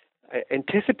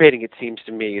 Anticipating, it seems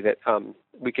to me, that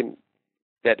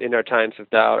that in our times of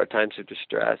doubt, our times of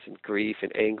distress and grief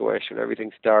and anguish, when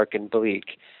everything's dark and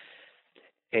bleak,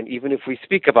 and even if we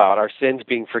speak about our sins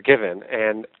being forgiven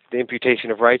and the imputation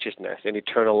of righteousness and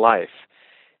eternal life,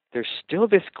 there's still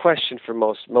this question for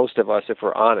most of us, if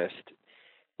we're honest: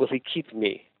 will he keep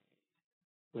me?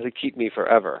 Will he keep me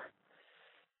forever?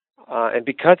 And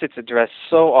because it's addressed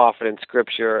so often in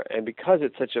Scripture, and because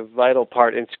it's such a vital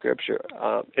part in Scripture,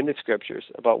 in the Scriptures,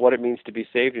 about what it means to be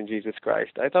saved in Jesus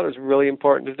Christ, I thought it was really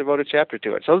important to devote a chapter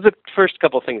to it. So those are the first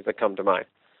couple of things that come to mind.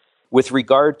 With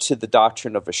regard to the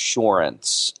doctrine of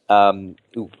assurance,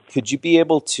 could you be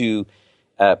able to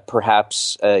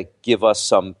perhaps give us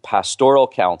some pastoral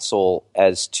counsel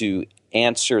as to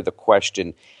answer the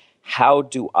question, how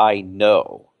do I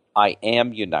know I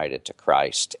am united to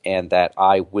Christ and that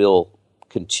I will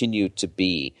continue to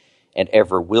be and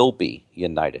ever will be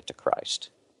united to Christ?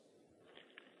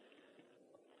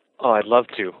 Oh, I'd love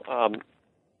to.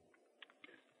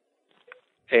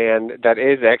 And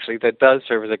that does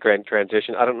serve as a grand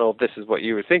transition. I don't know if this is what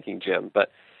you were thinking, Jim,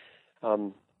 but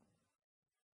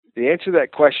the answer to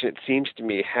that question, it seems to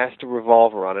me, has to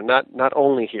revolve around, and not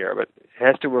only here, but it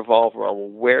has to revolve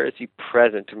around where is he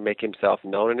present to make himself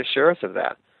known and assure us of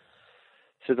that.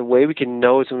 So the way we can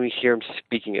know is when we hear him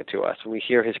speaking it to us, when we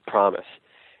hear his promise.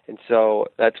 And so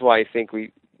that's why I think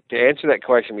to answer that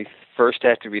question, we first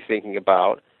have to be thinking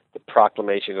about the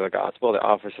proclamation of the gospel,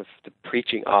 the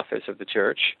preaching office of the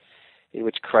church, in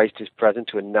which Christ is present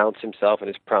to announce himself and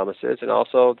his promises, and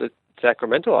also the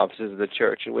sacramental offices of the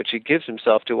church, in which he gives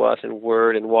himself to us in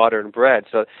word and water and bread,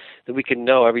 so that we can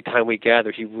know every time we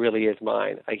gather, he really is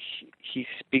mine. He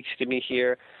speaks to me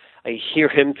here. I hear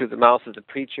him through the mouth of the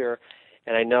preacher,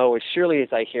 and I know as surely as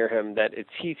I hear him that it's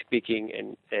he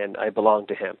speaking and I belong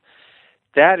to him.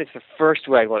 That is the first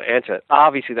way I want to answer it.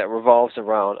 Obviously, that revolves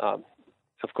around,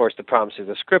 of course, the promises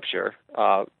of Scripture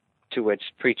to which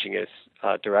preaching is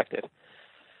directed.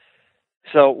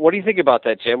 So what do you think about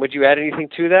that, Jim? Would you add anything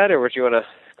to that, or would you want to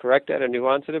correct that or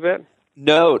nuance it a bit?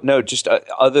 No, just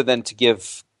other than to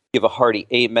give a hearty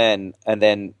amen and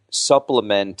then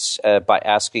supplement by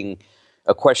asking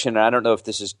a question. And I don't know if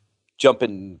this is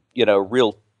jumping,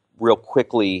 real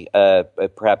quickly,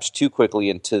 perhaps too quickly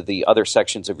into the other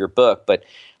sections of your book, but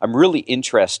I'm really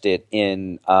interested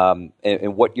in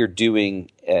what you're doing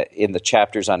in the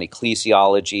chapters on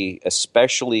ecclesiology,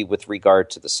 especially with regard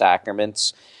to the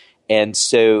sacraments. And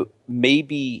so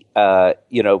maybe,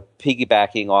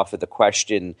 piggybacking off of the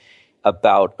question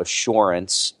about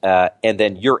assurance and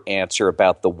then your answer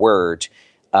about the word,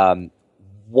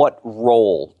 what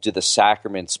role do the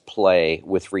sacraments play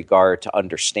with regard to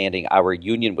understanding our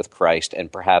union with Christ,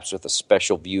 and perhaps with a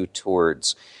special view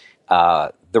towards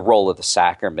the role of the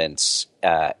sacraments,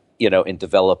 in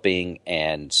developing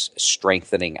and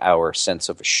strengthening our sense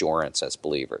of assurance as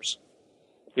believers?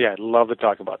 Yeah, I'd love to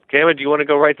talk about it. Cameron, do you want to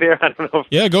go right there? I don't know.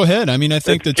 Yeah, go ahead. I mean, I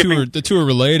think the two are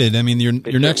related. I mean,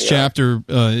 your next chapter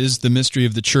is the mystery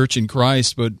of the church in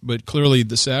Christ, but clearly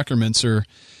the sacraments are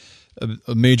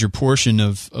a major portion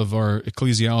of our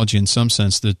ecclesiology in some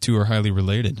sense. The two are highly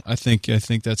related. I think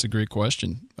that's a great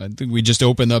question. I think we just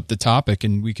open up the topic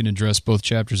and we can address both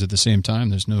chapters at the same time.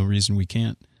 There's no reason we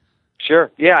can't. Sure.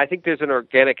 Yeah, I think there's an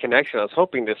organic connection. I was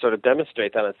hoping to sort of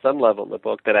demonstrate that on some level in the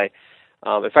book that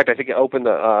in fact, I think I opened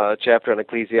the chapter on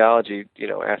ecclesiology,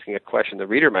 asking a question the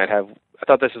reader might have. I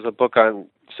thought this was a book on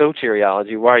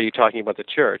soteriology. Why are you talking about the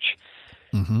church?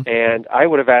 Mm-hmm. And I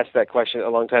would have asked that question a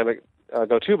long time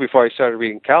ago, too, before I started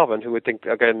reading Calvin, who would think,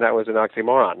 again, that was an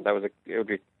oxymoron.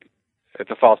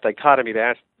 It's a false dichotomy to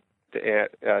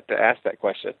ask that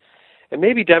question. And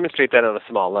maybe demonstrate that on a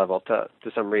small level to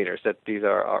some readers, that these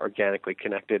are organically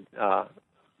connected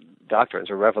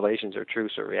doctrines or revelations or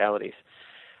truths or realities.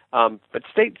 But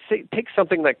take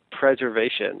something like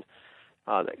preservation,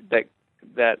 that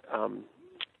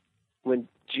when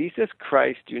Jesus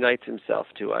Christ unites himself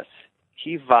to us,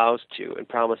 he vows to and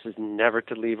promises never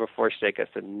to leave or forsake us,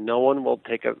 that no one will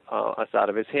take us out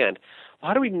of his hand. Well,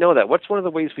 how do we know that? What's one of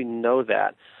the ways we know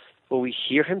that? Well, we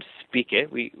hear him speak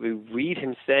it, we read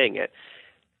him saying it,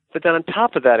 but then on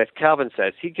top of that, as Calvin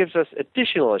says, he gives us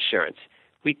additional assurance.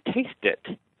 We taste it,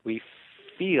 we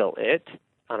feel it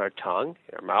on our tongue,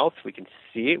 in our mouth. We can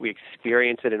see it. We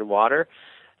experience it in water.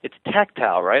 It's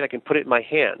tactile, right? I can put it in my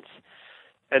hands.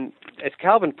 And as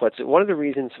Calvin puts it, one of the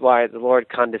reasons why the Lord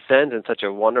condescends in such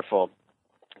a wonderful,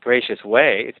 gracious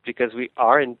way is because we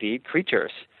are indeed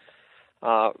creatures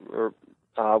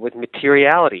with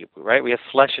materiality, right? We have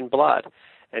flesh and blood.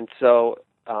 And so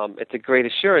it's a great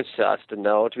assurance to us to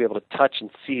know, to be able to touch and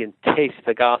see and taste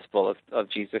the gospel of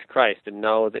Jesus Christ, and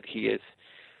know that he is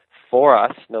for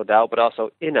us, no doubt, but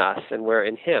also in us, and we're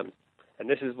in him. And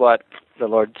this is what the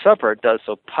Lord's Supper does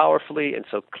so powerfully and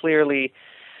so clearly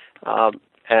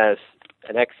as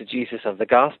an exegesis of the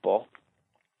gospel,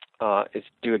 is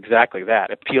do exactly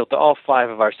that, appeal to all five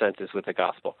of our senses with the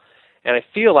gospel. And I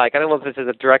feel like, I don't know if this is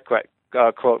a direct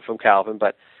quote from Calvin,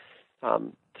 but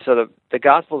so the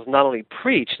gospel is not only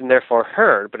preached and therefore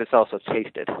heard, but it's also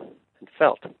tasted and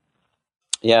felt.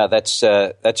 Yeah, that's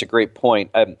a great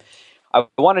point. I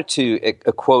wanted to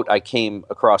a quote I came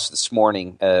across this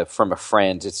morning from a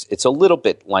friend. It's a little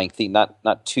bit lengthy,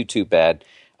 not too bad.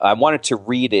 I wanted to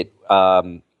read it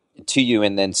to you,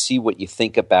 and then see what you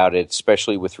think about it,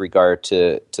 especially with regard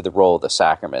to the role of the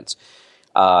sacraments.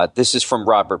 This is from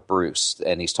Robert Bruce,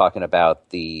 and he's talking about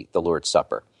the Lord's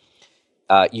Supper.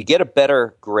 You get a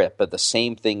better grip of the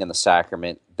same thing in the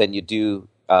sacrament than you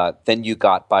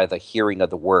got by the hearing of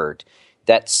the word.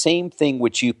 That same thing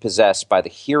which you possess by the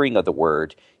hearing of the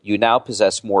word, you now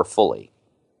possess more fully.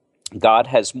 God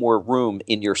has more room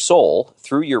in your soul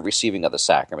through your receiving of the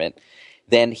sacrament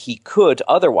than he could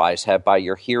otherwise have by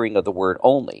your hearing of the word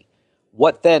only.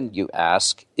 What then, you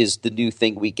ask, is the new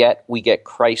thing we get? We get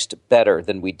Christ better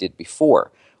than we did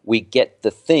before. We get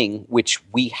the thing which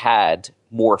we had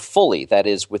more fully, that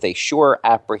is, with a sure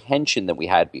apprehension than we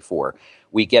had before.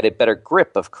 We get a better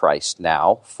grip of Christ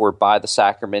now, for by the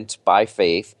sacrament, by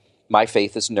faith, my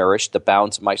faith is nourished, the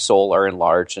bounds of my soul are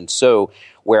enlarged, and so,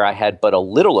 where I had but a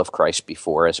little of Christ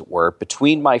before, as it were,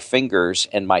 between my fingers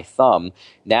and my thumb,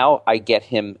 now I get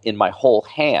him in my whole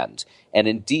hand. And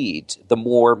indeed, the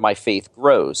more my faith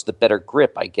grows, the better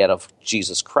grip I get of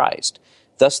Jesus Christ.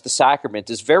 Thus the sacrament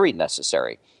is very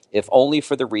necessary, if only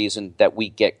for the reason that we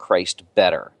get Christ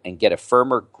better and get a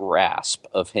firmer grasp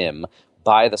of him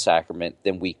by the sacrament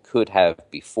than we could have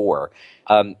before.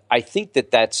 I think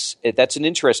that's an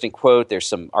interesting quote. There's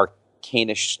some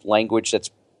arcanish language that's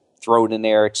thrown in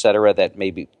there, et cetera, that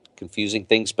may be confusing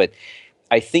things. But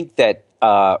I think that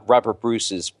Robert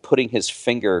Bruce is putting his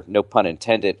finger, no pun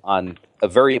intended, on the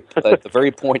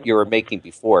very point you were making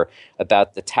before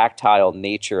about the tactile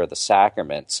nature of the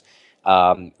sacraments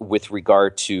with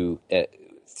regard to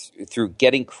through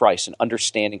getting Christ and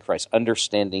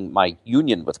understanding my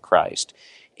union with Christ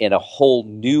in a whole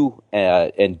new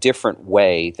and different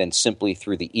way than simply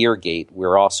through the ear gate.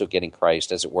 We're also getting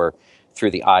Christ, as it were,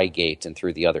 through the eye gate and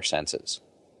through the other senses.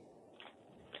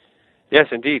 Yes,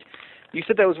 indeed. You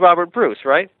said that was Robert Bruce,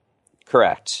 right?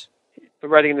 Correct.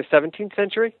 Writing in the 17th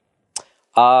century?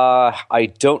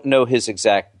 I don't know his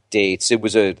exact dates. It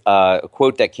was a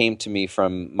quote that came to me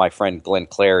from my friend Glenn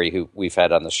Clary, who we've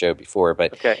had on the show before,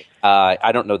 but okay.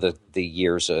 I don't know the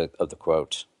years of the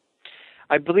quote.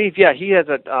 I believe, he has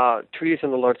a treatise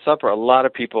on the Lord's Supper a lot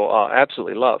of people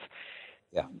absolutely love.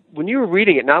 Yeah. When you were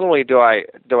reading it, not only do I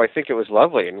think it was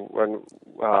lovely and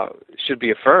should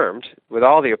be affirmed with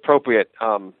all the appropriate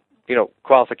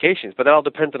qualifications, but that all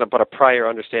depends on a prior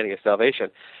understanding of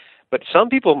salvation. But some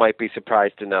people might be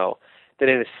surprised to know that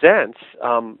in a sense,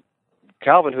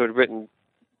 Calvin, who had written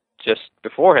just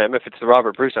before him, if it's the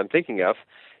Robert Bruce I'm thinking of,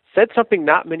 said something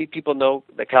not many people know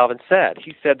that Calvin said.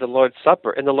 He said in the Lord's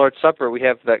Supper, we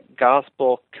have the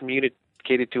gospel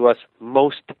communicated to us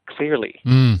most clearly.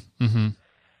 Mm-hmm.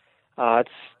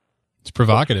 It's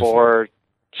provocative. For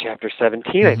chapter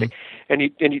 17, I think. And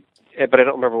you, but I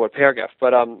don't remember what paragraph,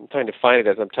 but I'm trying to find it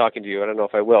as I'm talking to you. I don't know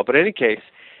if I will. But in any case,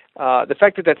 the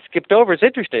fact that that's skipped over is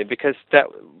interesting because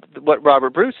what Robert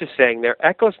Bruce is saying there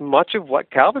echoes much of what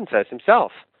Calvin says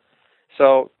himself.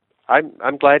 So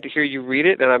I'm glad to hear you read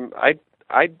it, and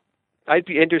I'd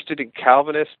be interested in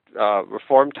Calvinist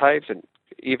Reformed types and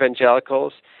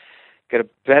evangelicals get a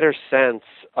better sense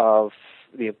of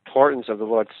the importance of the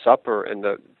Lord's Supper and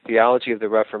the theology of the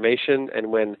Reformation,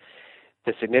 and when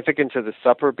the significance of the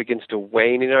supper begins to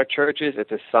wane in our churches,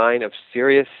 it's a sign of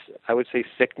serious, I would say,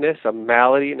 sickness, a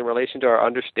malady in relation to our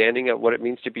understanding of what it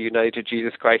means to be united to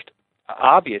Jesus Christ.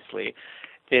 Obviously,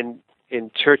 in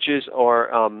churches or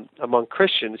among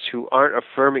Christians who aren't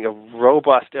affirming a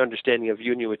robust understanding of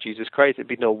union with Jesus Christ, it'd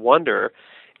be no wonder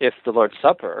if the Lord's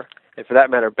Supper, and for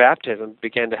that matter baptism,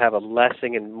 began to have a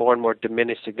lessening and more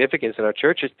diminished significance in our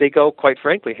churches. They go, quite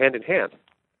frankly, hand in hand.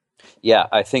 Yeah,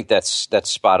 I think that's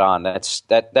spot on.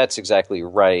 That's exactly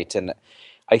right. And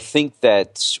I think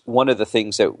that one of the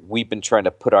things that we've been trying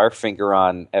to put our finger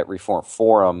on at Reform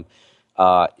Forum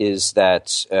is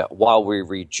that while we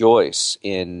rejoice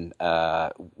in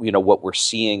what we're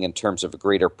seeing in terms of a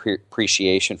greater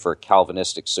appreciation for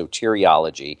Calvinistic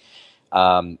soteriology,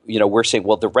 we're saying,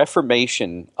 well, the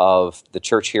Reformation of the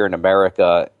church here in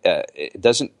America it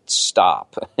doesn't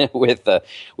stop with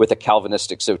a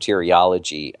Calvinistic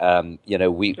soteriology.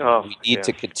 We need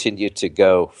to continue to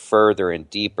go further and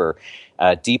deeper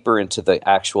into the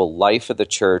actual life of the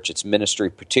church, its ministry,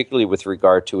 particularly with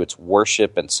regard to its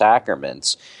worship and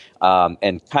sacraments,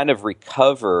 and kind of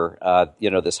recover,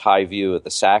 this high view of the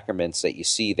sacraments that you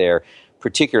see there,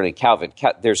 particularly in Calvin.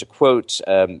 There's a quote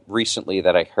recently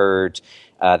that I heard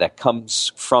that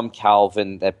comes from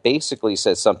Calvin that basically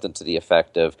says something to the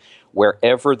effect of,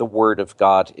 wherever the word of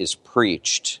God is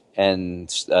preached and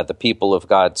the people of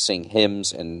God sing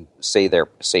hymns and say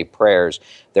prayers,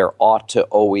 there ought to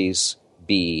always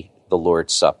be the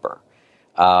Lord's Supper.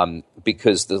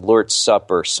 because the Lord's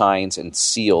Supper signs and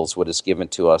seals what is given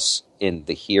to us in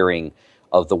the hearing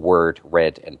of the word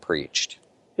read and preached.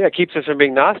 Yeah, it keeps us from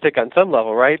being Gnostic on some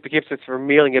level, right? It keeps us from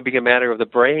merely being a matter of the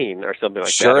brain or something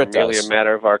like Sure, that, or it merely does. a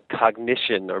matter of our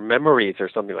cognition or memories or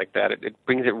something like that. It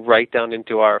brings it right down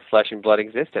into our flesh and blood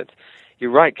existence.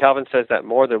 You're right, Calvin says that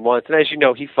more than once. And as you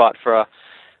know, he fought for a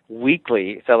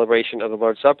weekly celebration of the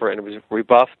Lord's Supper, and it was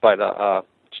rebuffed by the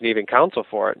Genevan Council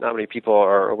for it. Not many people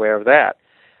are aware of that.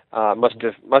 Must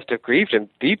have grieved him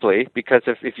deeply, because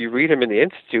if you read him in the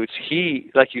Institutes,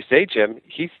 he, like you say, Jim,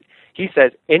 he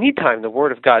says anytime the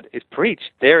Word of God is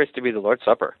preached, there is to be the Lord's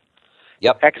Supper.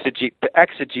 Yep. To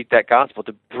exegete that gospel,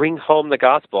 to bring home the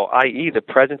gospel, i.e., the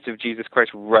presence of Jesus Christ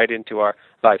right into our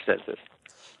five senses.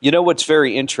 You know what's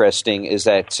very interesting is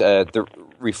that the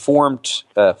Reformed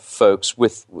folks,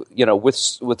 with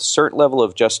a certain level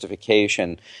of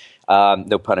justification,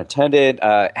 no pun intended,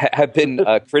 have been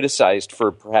criticized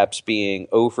for perhaps being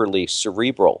overly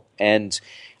cerebral, and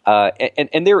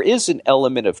there is an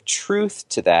element of truth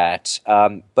to that.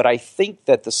 But I think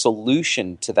that the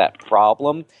solution to that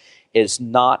problem is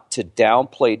not to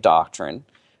downplay doctrine.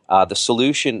 The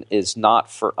solution is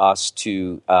not for us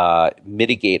to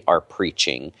mitigate our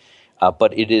preaching,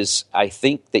 but it is, I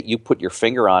think that you put your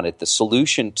finger on it, the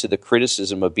solution to the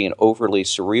criticism of being overly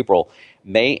cerebral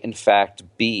may in fact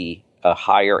be a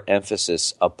higher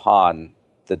emphasis upon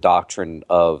the doctrine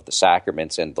of the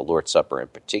sacraments and the Lord's Supper in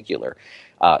particular,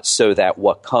 so that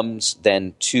what comes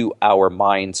then to our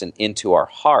minds and into our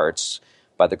hearts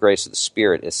by the grace of the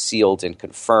Spirit is sealed and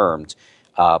confirmed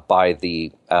by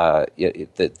the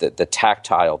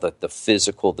tactile, the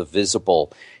physical, the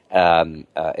visible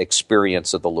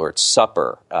experience of the Lord's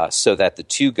Supper, so that the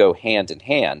two go hand in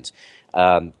hand.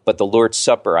 But the Lord's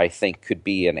Supper, I think, could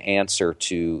be an answer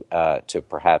to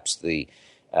perhaps the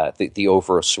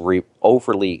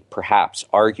overly, perhaps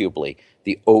arguably,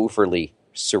 the overly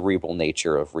cerebral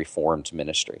nature of Reformed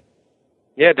ministry.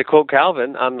 Yeah, to quote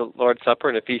Calvin on the Lord's Supper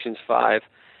in Ephesians 5,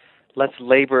 let's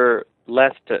labor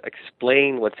less to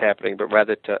explain what's happening, but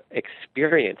rather to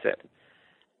experience it.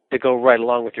 To go right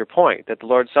along with your point, that the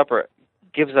Lord's Supper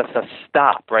gives us a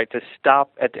stop, right? To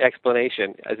stop at the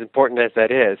explanation, as important as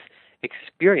that is,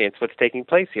 experience what's taking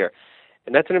place here.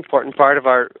 And that's an important part of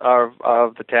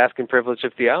of the task and privilege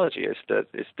of theology, is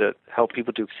to help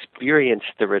people to experience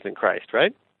the risen Christ,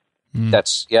 right?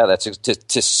 That's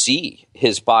to see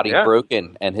his body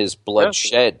broken and his blood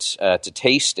shed, to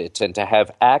taste it, and to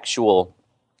have actual,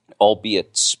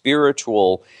 albeit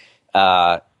spiritual,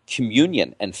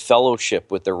 communion and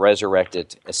fellowship with the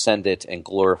resurrected, ascended, and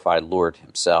glorified Lord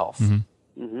himself.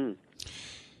 Mm-hmm. Mm-hmm.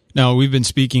 Now, we've been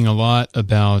speaking a lot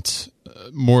about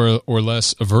more or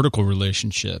less a vertical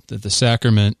relationship, that the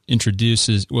sacrament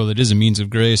introduces, well, it is a means of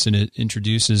grace, and it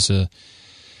introduces a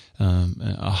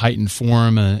heightened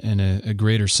form and a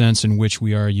greater sense in which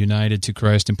we are united to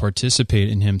Christ and participate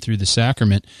in him through the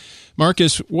sacrament.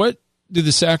 Marcus, what do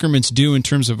the sacraments do in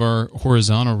terms of our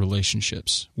horizontal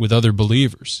relationships with other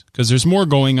believers? Because there's more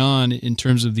going on in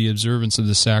terms of the observance of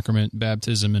the sacrament,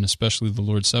 baptism, and especially the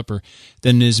Lord's Supper,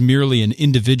 than is merely an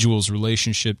individual's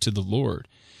relationship to the Lord.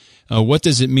 What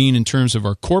does it mean in terms of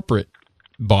our corporate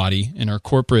body and our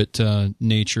corporate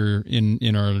nature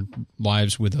in our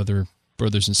lives with other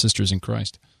brothers and sisters in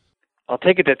Christ? I'll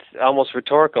take it that's almost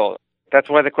rhetorical. That's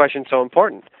why the question's so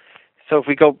important. So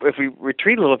if we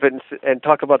retreat a little bit and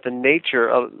talk about the nature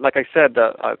of, like I said,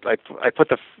 I put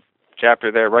the chapter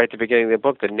there right at the beginning of the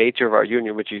book, the nature of our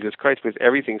union with Jesus Christ, because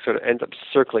everything sort of ends up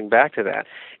circling back to that.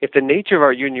 If the nature of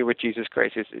our union with Jesus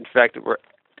Christ is, in fact, that we're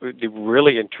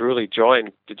really and truly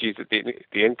joined to Jesus,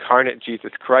 the incarnate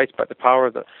Jesus Christ, by the power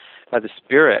of by the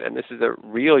Spirit, and this is a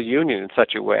real union in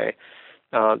such a way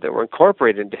that we're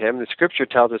incorporated into him. The Scripture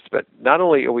tells us that not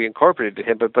only are we incorporated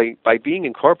into him, but by being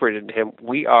incorporated into him,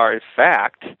 we are in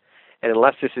fact, and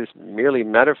unless this is merely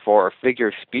metaphor or figure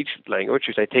of speech language,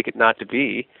 which I take it not to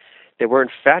be, that we're in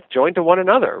fact joined to one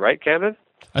another, right, Camden?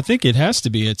 I think it has to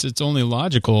be. It's only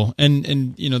logical, and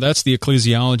that's the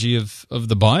ecclesiology of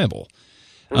the Bible.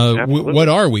 What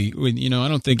are we? I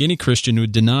don't think any Christian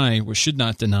would deny, or should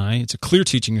not deny, it's a clear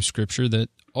teaching of Scripture that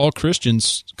all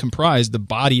Christians comprise the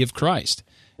body of Christ.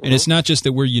 And it's not just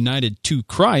that we're united to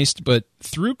Christ, but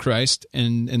through Christ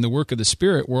and the work of the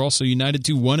Spirit, we're also united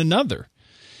to one another.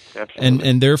 Absolutely.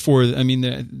 And therefore, I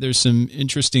mean, there's some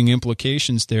interesting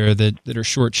implications there that are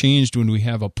shortchanged when we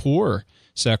have a poor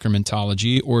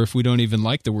sacramentology, or if we don't even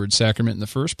like the word sacrament in the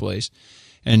first place.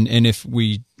 And if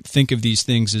we think of these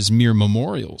things as mere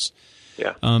memorials.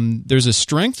 Yeah. There's a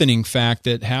strengthening fact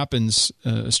that happens,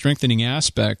 a strengthening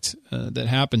aspect that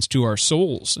happens to our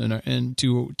souls and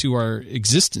to our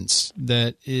existence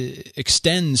that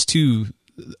extends to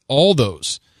all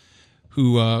those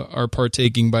who are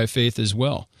partaking by faith as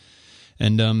well.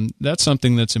 And that's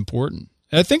something that's important.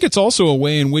 I think it's also a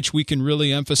way in which we can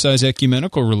really emphasize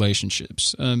ecumenical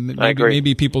relationships. I agree.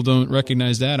 Maybe people don't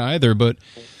recognize that either, but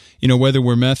whether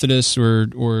we're Methodists or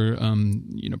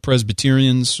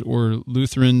Presbyterians or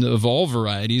Lutheran of all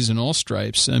varieties and all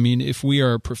stripes, I mean, if we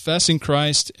are professing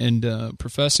Christ and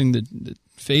professing the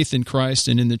faith in Christ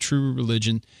and in the true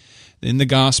religion, in the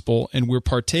gospel, and we're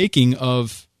partaking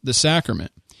of the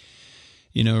sacrament,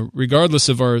 regardless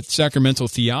of our sacramental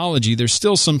theology, there's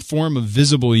still some form of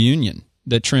visible union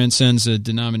that transcends the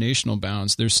denominational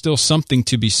bounds. There's still something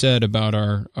to be said about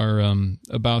our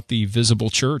about the visible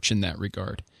church in that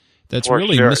regard. That's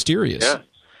really mysterious. Yeah,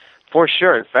 for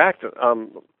sure. In fact,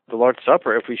 the Lord's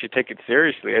Supper, if we should take it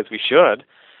seriously, as we should,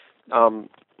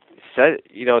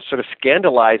 sort of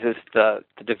scandalizes the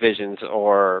divisions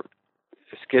or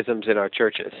schisms in our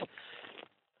churches,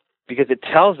 because it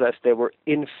tells us that we're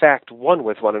in fact one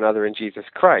with one another in Jesus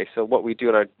Christ. So what we do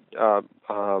in our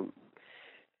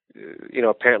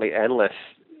apparently endless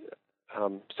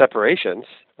separations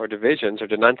or divisions or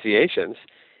denunciations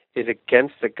is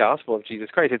against the gospel of Jesus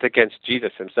Christ. It's against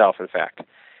Jesus himself, in fact.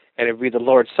 And it would be the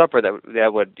Lord's Supper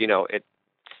that would, it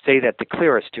say that the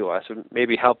clearest to us, and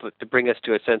maybe help to bring us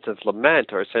to a sense of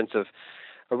lament or a sense of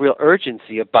a real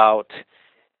urgency about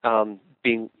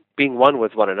being one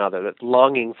with one another, that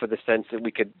longing for the sense that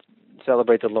we could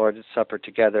celebrate the Lord's Supper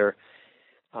together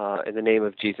in the name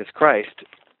of Jesus Christ.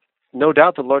 No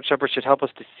doubt the Lord's Supper should help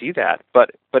us to see that.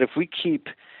 But if we keep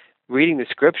reading the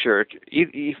Scripture,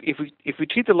 if we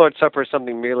treat the Lord's Supper as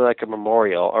something merely like a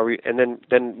memorial, and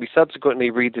then we subsequently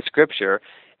read the Scripture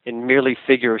in merely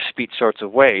figure of speech sorts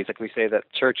of ways, like we say that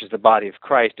church is the body of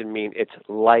Christ, and mean it's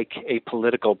like a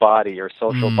political body or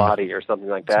social body or something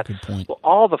like that. That's a good point. Well,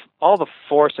 all the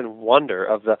force and wonder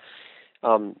of the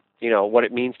what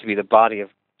it means to be the body of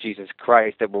Jesus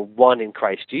Christ, that we're one in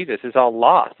Christ Jesus, is all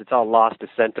lost. It's all lost to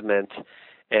sentiment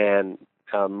and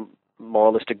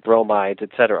moralistic bromides,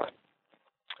 etc.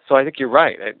 So I think you're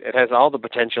right. It has all the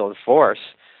potential and force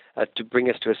to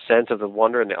bring us to a sense of the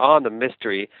wonder and the awe and the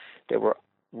mystery that we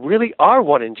really are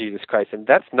one in Jesus Christ, and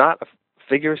that's not a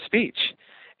figure of speech.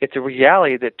 It's a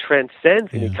reality that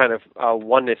transcends any kind of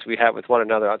oneness we have with one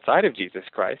another outside of Jesus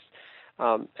Christ.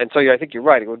 And so I think you're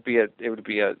right. It would be a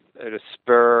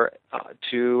spur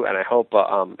to, and I hope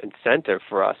incentive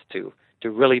for us to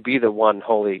really be the one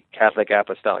holy Catholic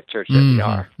Apostolic Church that we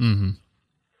are. Mm-hmm.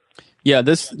 Yeah,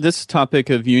 this topic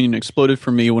of union exploded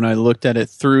for me when I looked at it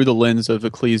through the lens of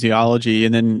ecclesiology,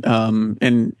 and then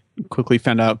and quickly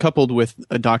found out, coupled with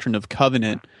a doctrine of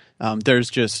covenant, there's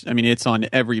just, it's on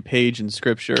every page in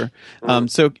Scripture.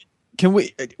 So can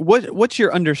we? What's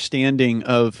your understanding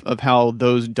of how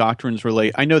those doctrines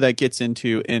relate? I know that gets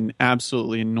into an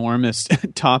absolutely enormous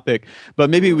topic,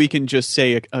 but maybe we can just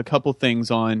say a couple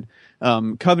things on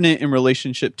covenant in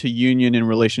relationship to union, in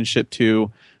relationship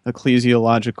to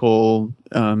ecclesiological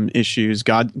issues,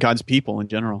 God's people in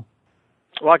general.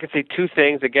 Well, I can say two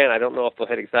things. Again, I don't know if they'll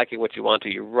hit exactly what you want to.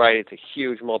 You're right. It's a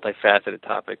huge, multifaceted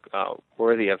topic,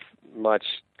 worthy of much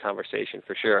conversation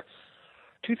for sure.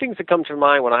 Two things that come to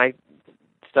mind when I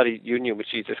studied union with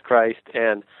Jesus Christ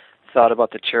and thought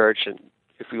about the church, and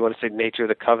if we want to say nature of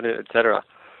the covenant, etc.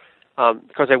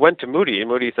 Because I went to Moody, and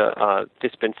Moody's a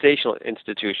dispensational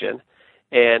institution,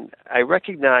 and I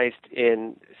recognized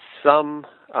in some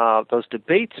those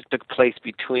debates that took place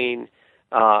between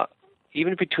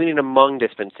even between and among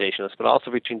dispensationalists, but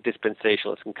also between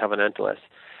dispensationalists and covenantalists,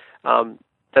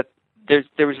 that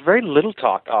there was very little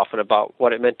talk often about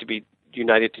what it meant to be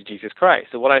united to Jesus Christ.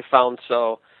 So what I found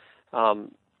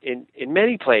in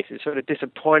many places sort of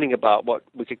disappointing about what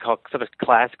we could call sort of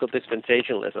classical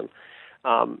dispensationalism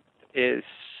is,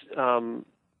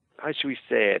 how should we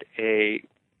say it,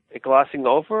 a glossing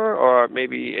over or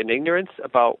maybe an ignorance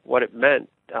about what it meant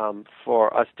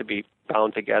for us to be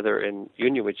bound together in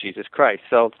union with Jesus Christ.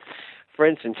 So, for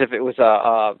instance, if it was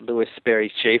Louis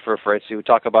Sperry Schaeffer, for instance, who would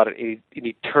talk about an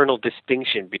eternal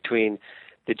distinction between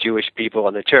the Jewish people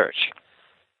and the church.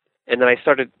 And then I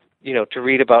started, to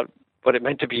read about what it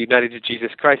meant to be united to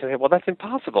Jesus Christ, and I said, well, that's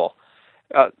impossible.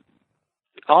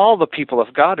 All the people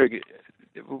of God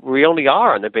we only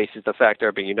are on the basis of the fact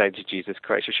they're being united to Jesus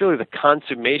Christ. So surely the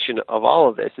consummation of all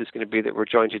of this is going to be that we're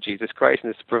joined to Jesus Christ,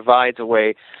 and this provides a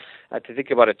way to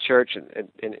think about a church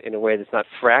in a way that's not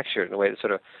fractured, in a way that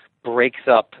sort of breaks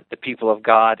up the people of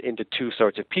God into two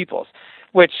sorts of peoples,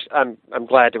 which I'm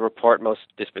glad to report most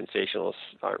dispensationalists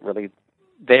aren't really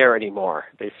there anymore.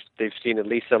 They've seen at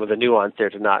least some of the nuance there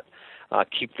to not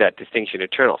keep that distinction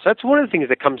eternal. So that's one of the things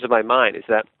that comes to my mind, is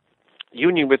that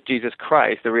union with Jesus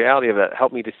Christ, the reality of it,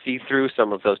 helped me to see through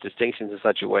some of those distinctions in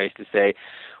such a way as to say,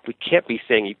 we can't be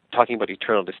talking about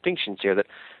eternal distinctions here, that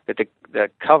the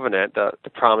covenant, the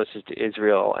promises to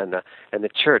Israel and the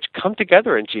church come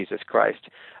together in Jesus Christ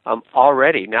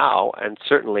already now, and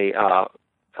certainly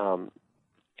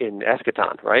in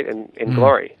eschaton, right, in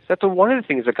glory. So that's one of the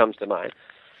things that comes to mind.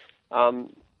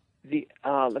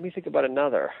 Let me think about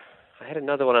another. I had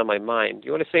another one on my mind. Do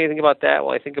you want to say anything about that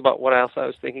while I think about what else I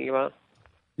was thinking about?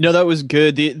 No, that was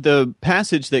good. The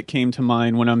passage that came to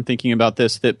mind when I'm thinking about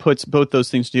this that puts both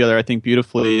those things together, I think,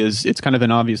 beautifully is, it's kind of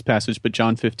an obvious passage, but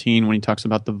John 15, when he talks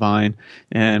about the vine,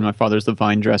 and my Father's the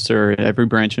vine dresser, every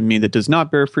branch in me that does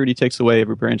not bear fruit, he takes away.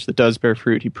 Every branch that does bear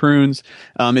fruit, he prunes.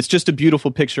 It's just a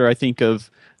beautiful picture, I think, of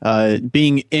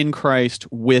being in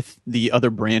Christ with the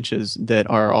other branches that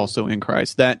are also in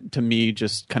Christ. That, to me,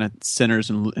 just kind of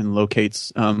centers and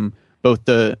locates both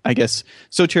the, I guess,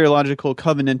 soteriological,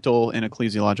 covenantal, and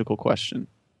ecclesiological question.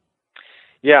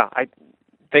 Yeah,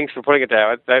 thanks for putting it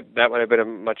that would have been a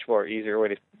much more easier way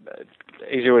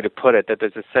to put it. That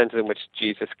there's a sense in which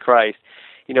Jesus Christ,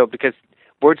 because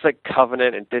words like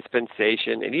covenant and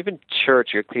dispensation and even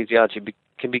church or ecclesiology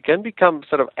can become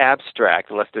sort of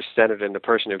abstract unless they're centered in the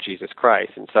person of Jesus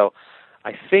Christ. And so,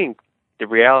 I think the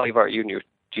reality of our union with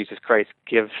Jesus Christ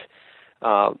gives.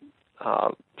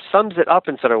 Sums it up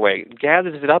in such a way,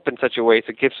 gathers it up in such a way so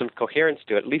it gives some coherence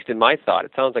to it, at least in my thought.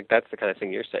 It sounds like that's the kind of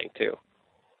thing you're saying, too.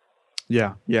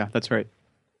 Yeah, that's right.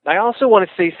 I also want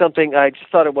to say something. I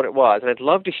just thought of what it was, and I'd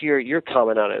love to hear your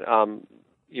comment on it.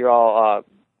 You're all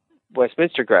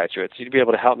Westminster graduates. You'd be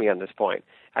able to help me on this point.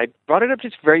 I brought it up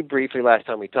just very briefly last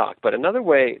time we talked, but another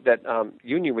way that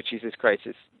union with Jesus Christ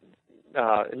has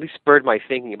at least spurred my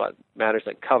thinking about matters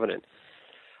like covenant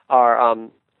are...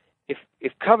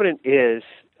 If covenant is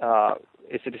a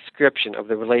description of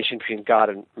the relation between God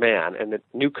and man, and the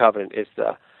new covenant is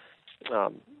the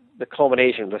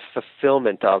culmination, the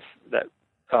fulfillment of that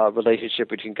relationship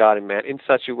between God and man in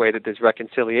such a way that there's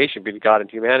reconciliation between God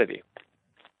and humanity.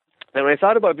 And when I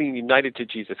thought about being united to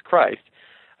Jesus Christ,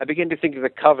 I began to think of the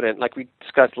covenant, like we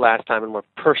discussed last time, in more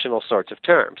personal sorts of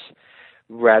terms,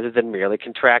 rather than merely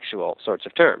contractual sorts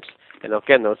of terms. And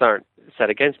again, those aren't set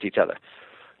against each other.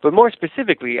 But more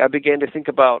specifically, I began thinking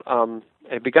about, and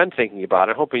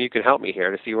hoping you can help me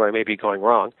here to see where I may be going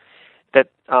wrong,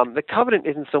 that the covenant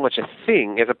isn't so much a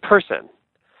thing as a person.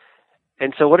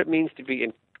 And so what it means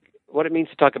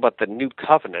to talk about the new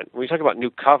covenant, when we talk about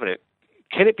new covenant,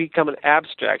 can it become an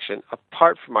abstraction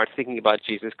apart from our thinking about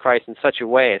Jesus Christ in such a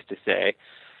way as to say,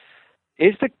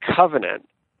 is the covenant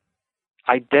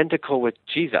identical with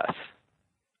Jesus?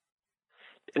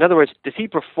 In other words, does he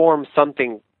perform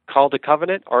something called a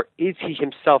covenant, or is he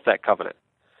himself that covenant?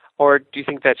 Or do you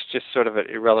think that's just sort of an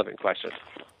irrelevant question?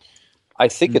 I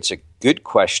think it's a good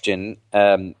question.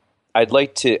 I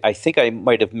think I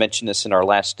might have mentioned this in our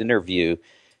last interview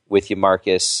with you,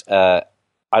 Marcus. I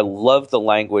love the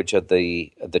language of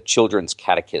the Children's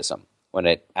Catechism when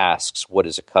it asks, what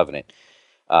is a covenant?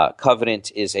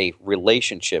 Covenant is a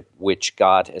relationship which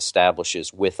God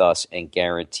establishes with us and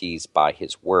guarantees by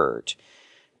his word.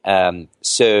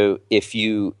 So if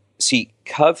you see,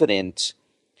 covenant,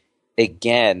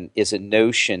 again, is a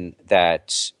notion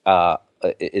that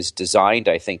is designed,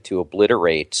 I think, to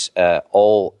obliterate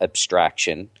all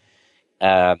abstraction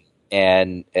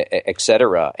and et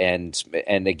cetera. And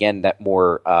again, that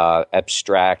more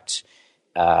abstract,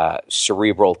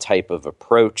 cerebral type of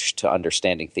approach to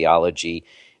understanding theology,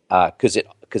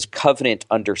 because covenant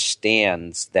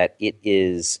understands that it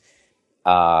is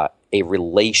a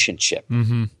relationship.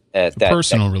 Mm-hmm.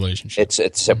 Personal relationship.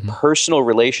 It's a personal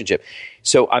relationship.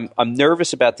 So I'm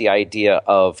nervous about the idea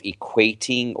of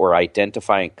equating or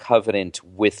identifying covenant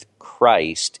with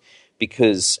Christ,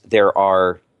 because there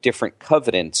are different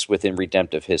covenants within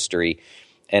redemptive history,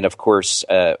 and of course,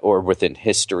 or within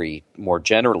history more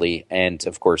generally. And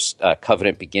of course,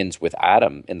 covenant begins with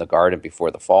Adam in the garden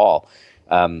before the fall,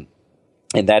 and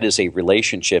that is a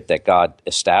relationship that God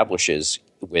establishes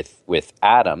with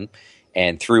Adam,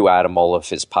 and through Adam, all of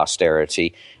his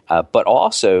posterity. But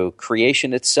also,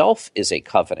 creation itself is a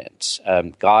covenant.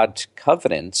 God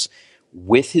covenants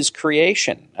with his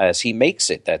creation as he makes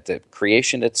it, that the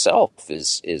creation itself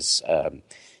is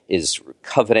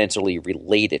covenantally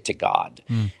related to God,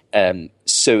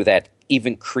 so that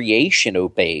even creation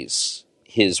obeys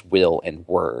his will and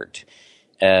word.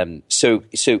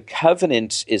 So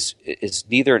covenant is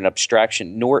neither an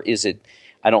abstraction nor is it.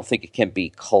 I don't think it can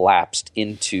be collapsed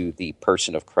into the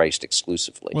person of Christ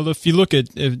exclusively. Well, if you look at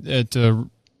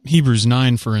Hebrews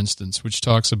 9, for instance, which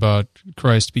talks about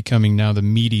Christ becoming now the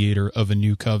mediator of a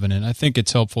new covenant, I think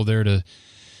it's helpful there to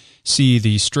see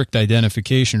the strict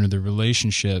identification of the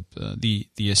relationship, the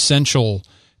essential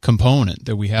component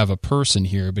that we have a person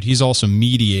here, but he's also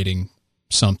mediating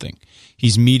something.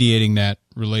 He's mediating that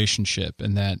relationship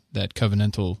and that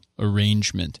covenantal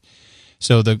arrangement.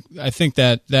 So I think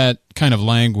that kind of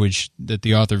language that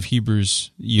the author of Hebrews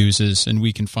uses, and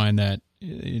we can find that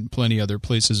in plenty other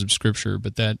places of Scripture,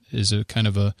 but that is a kind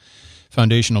of a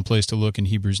foundational place to look in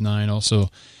Hebrews 9. Also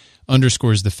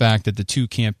underscores the fact that the two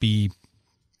can't be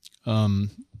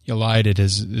elided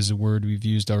is a word we've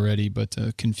used already, but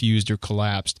confused or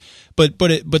collapsed. But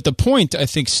the point, I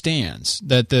think, stands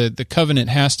that the covenant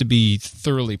has to be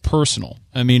thoroughly personal.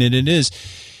 I mean, it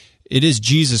is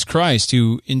Jesus Christ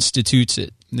who institutes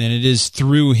it, and it is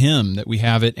through him that we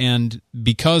have it. And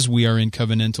because we are in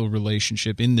covenantal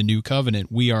relationship in the new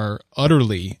covenant, we are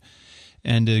utterly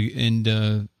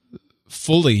and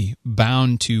fully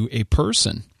bound to a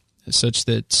person, such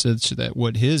that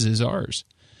what his is ours.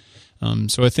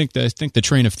 So I think the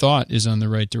train of thought is on the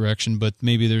right direction, but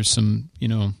maybe there's some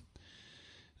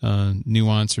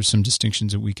nuance or some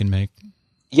distinctions that we can make.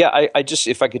 Yeah, I just,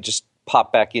 if I could just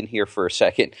pop back in here for a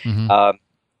second. Mm-hmm.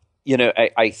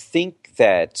 I think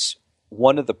that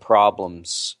one of the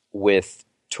problems with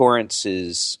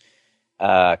Torrance's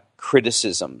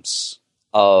criticisms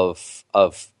of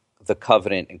the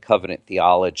covenant and covenant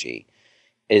theology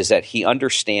is that he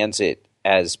understands it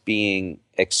as being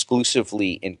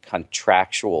exclusively in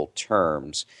contractual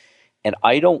terms, and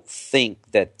I don't think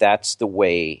that that's the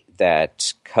way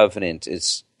that covenant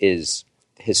is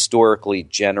historically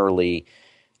generally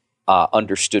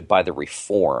understood by the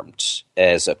Reformed,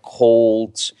 as a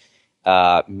cold,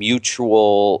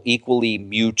 equally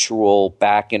mutual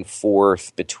back and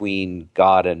forth between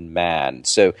God and man.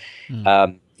 So,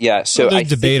 so there's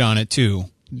debate on it too.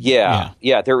 Yeah,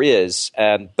 there is.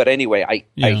 But anyway,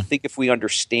 I think if we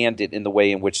understand it in the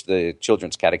way in which the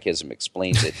Children's Catechism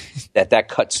explains it, that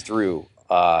cuts through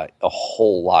a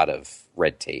whole lot of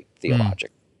red tape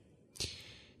theologically.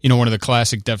 One of the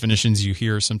classic definitions you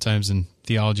hear sometimes in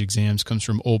theology exams comes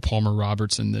from O. Palmer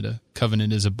Robertson, that a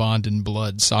covenant is a bond in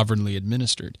blood sovereignly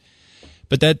administered.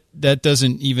 But that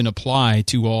doesn't even apply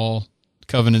to all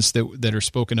covenants that are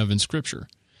spoken of in Scripture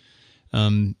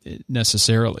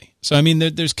necessarily. So I mean,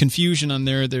 there's confusion on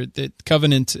there. That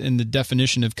covenant and the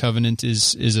definition of covenant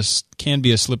can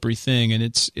be a slippery thing, and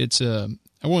it's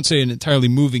I won't say an entirely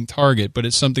moving target, but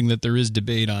it's something that there is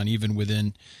debate on even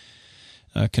within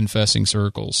confessing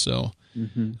circles. So,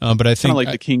 but I think kind of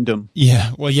like the kingdom.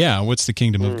 Yeah. Well, yeah. What's the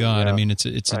kingdom of God? Yeah. I mean, it's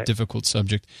a difficult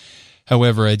subject.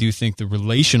 However, I do think the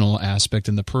relational aspect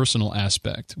and the personal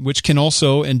aspect, which can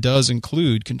also and does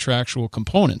include contractual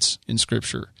components in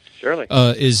Scripture, surely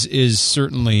is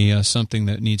certainly something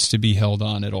that needs to be held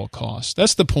on at all costs.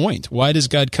 That's the point. Why does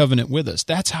God covenant with us?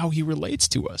 That's how He relates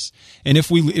to us. And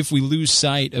if we lose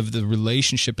sight of the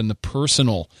relationship and the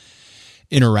personal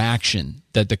interaction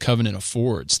that the covenant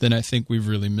affords, then I think we've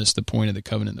really missed the point of the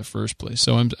covenant in the first place.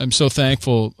 So I'm so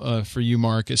thankful for you,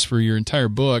 Marcus, for your entire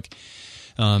book,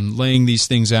 laying these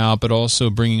things out, but also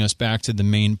bringing us back to the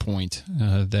main point,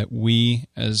 that we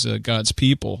as God's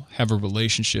people have a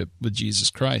relationship with Jesus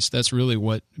Christ. That's really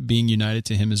what being united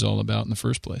to Him is all about in the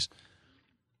first place.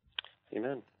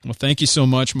 Amen. Well, thank you so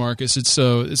much, Marcus.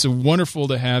 It's wonderful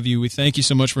to have you. We thank you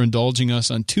so much for indulging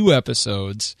us on 2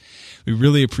 episodes. We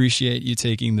really appreciate you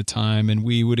taking the time, and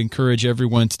we would encourage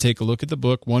everyone to take a look at the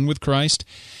book, One with Christ,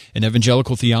 An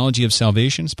Evangelical Theology of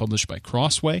Salvation. It's published by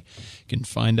Crossway. You can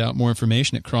find out more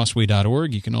information at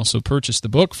crossway.org. You can also purchase the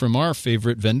book from our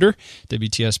favorite vendor,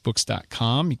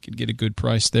 WTSbooks.com. You can get a good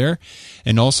price there.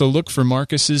 And also look for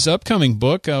Marcus's upcoming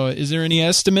book. Is there any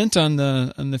estimate on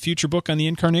the future book on the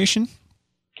Incarnation?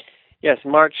 Yes,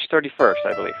 March 31st,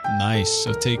 I believe. Nice.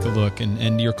 So take a look.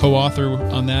 And your co-author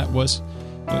on that was?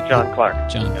 John Clark.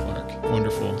 John Clark.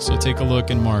 Wonderful. So take a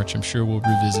look in March. I'm sure we'll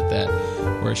revisit that,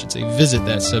 or I should say visit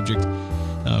that subject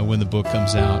when the book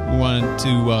comes out. We wanted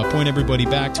to point everybody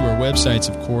back to our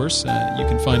websites, of course. You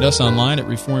can find us online at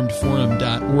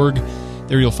reformedforum.org.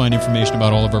 There you'll find information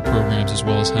about all of our programs as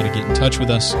well as how to get in touch with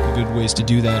us. Good ways to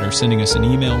do that are sending us an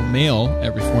email,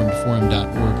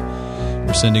 mail@reformedforum.org.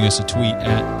 or sending us a tweet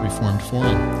at Reformed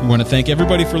Forum. We want to thank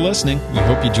everybody for listening. We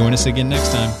hope you join us again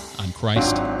next time on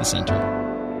Christ the Center.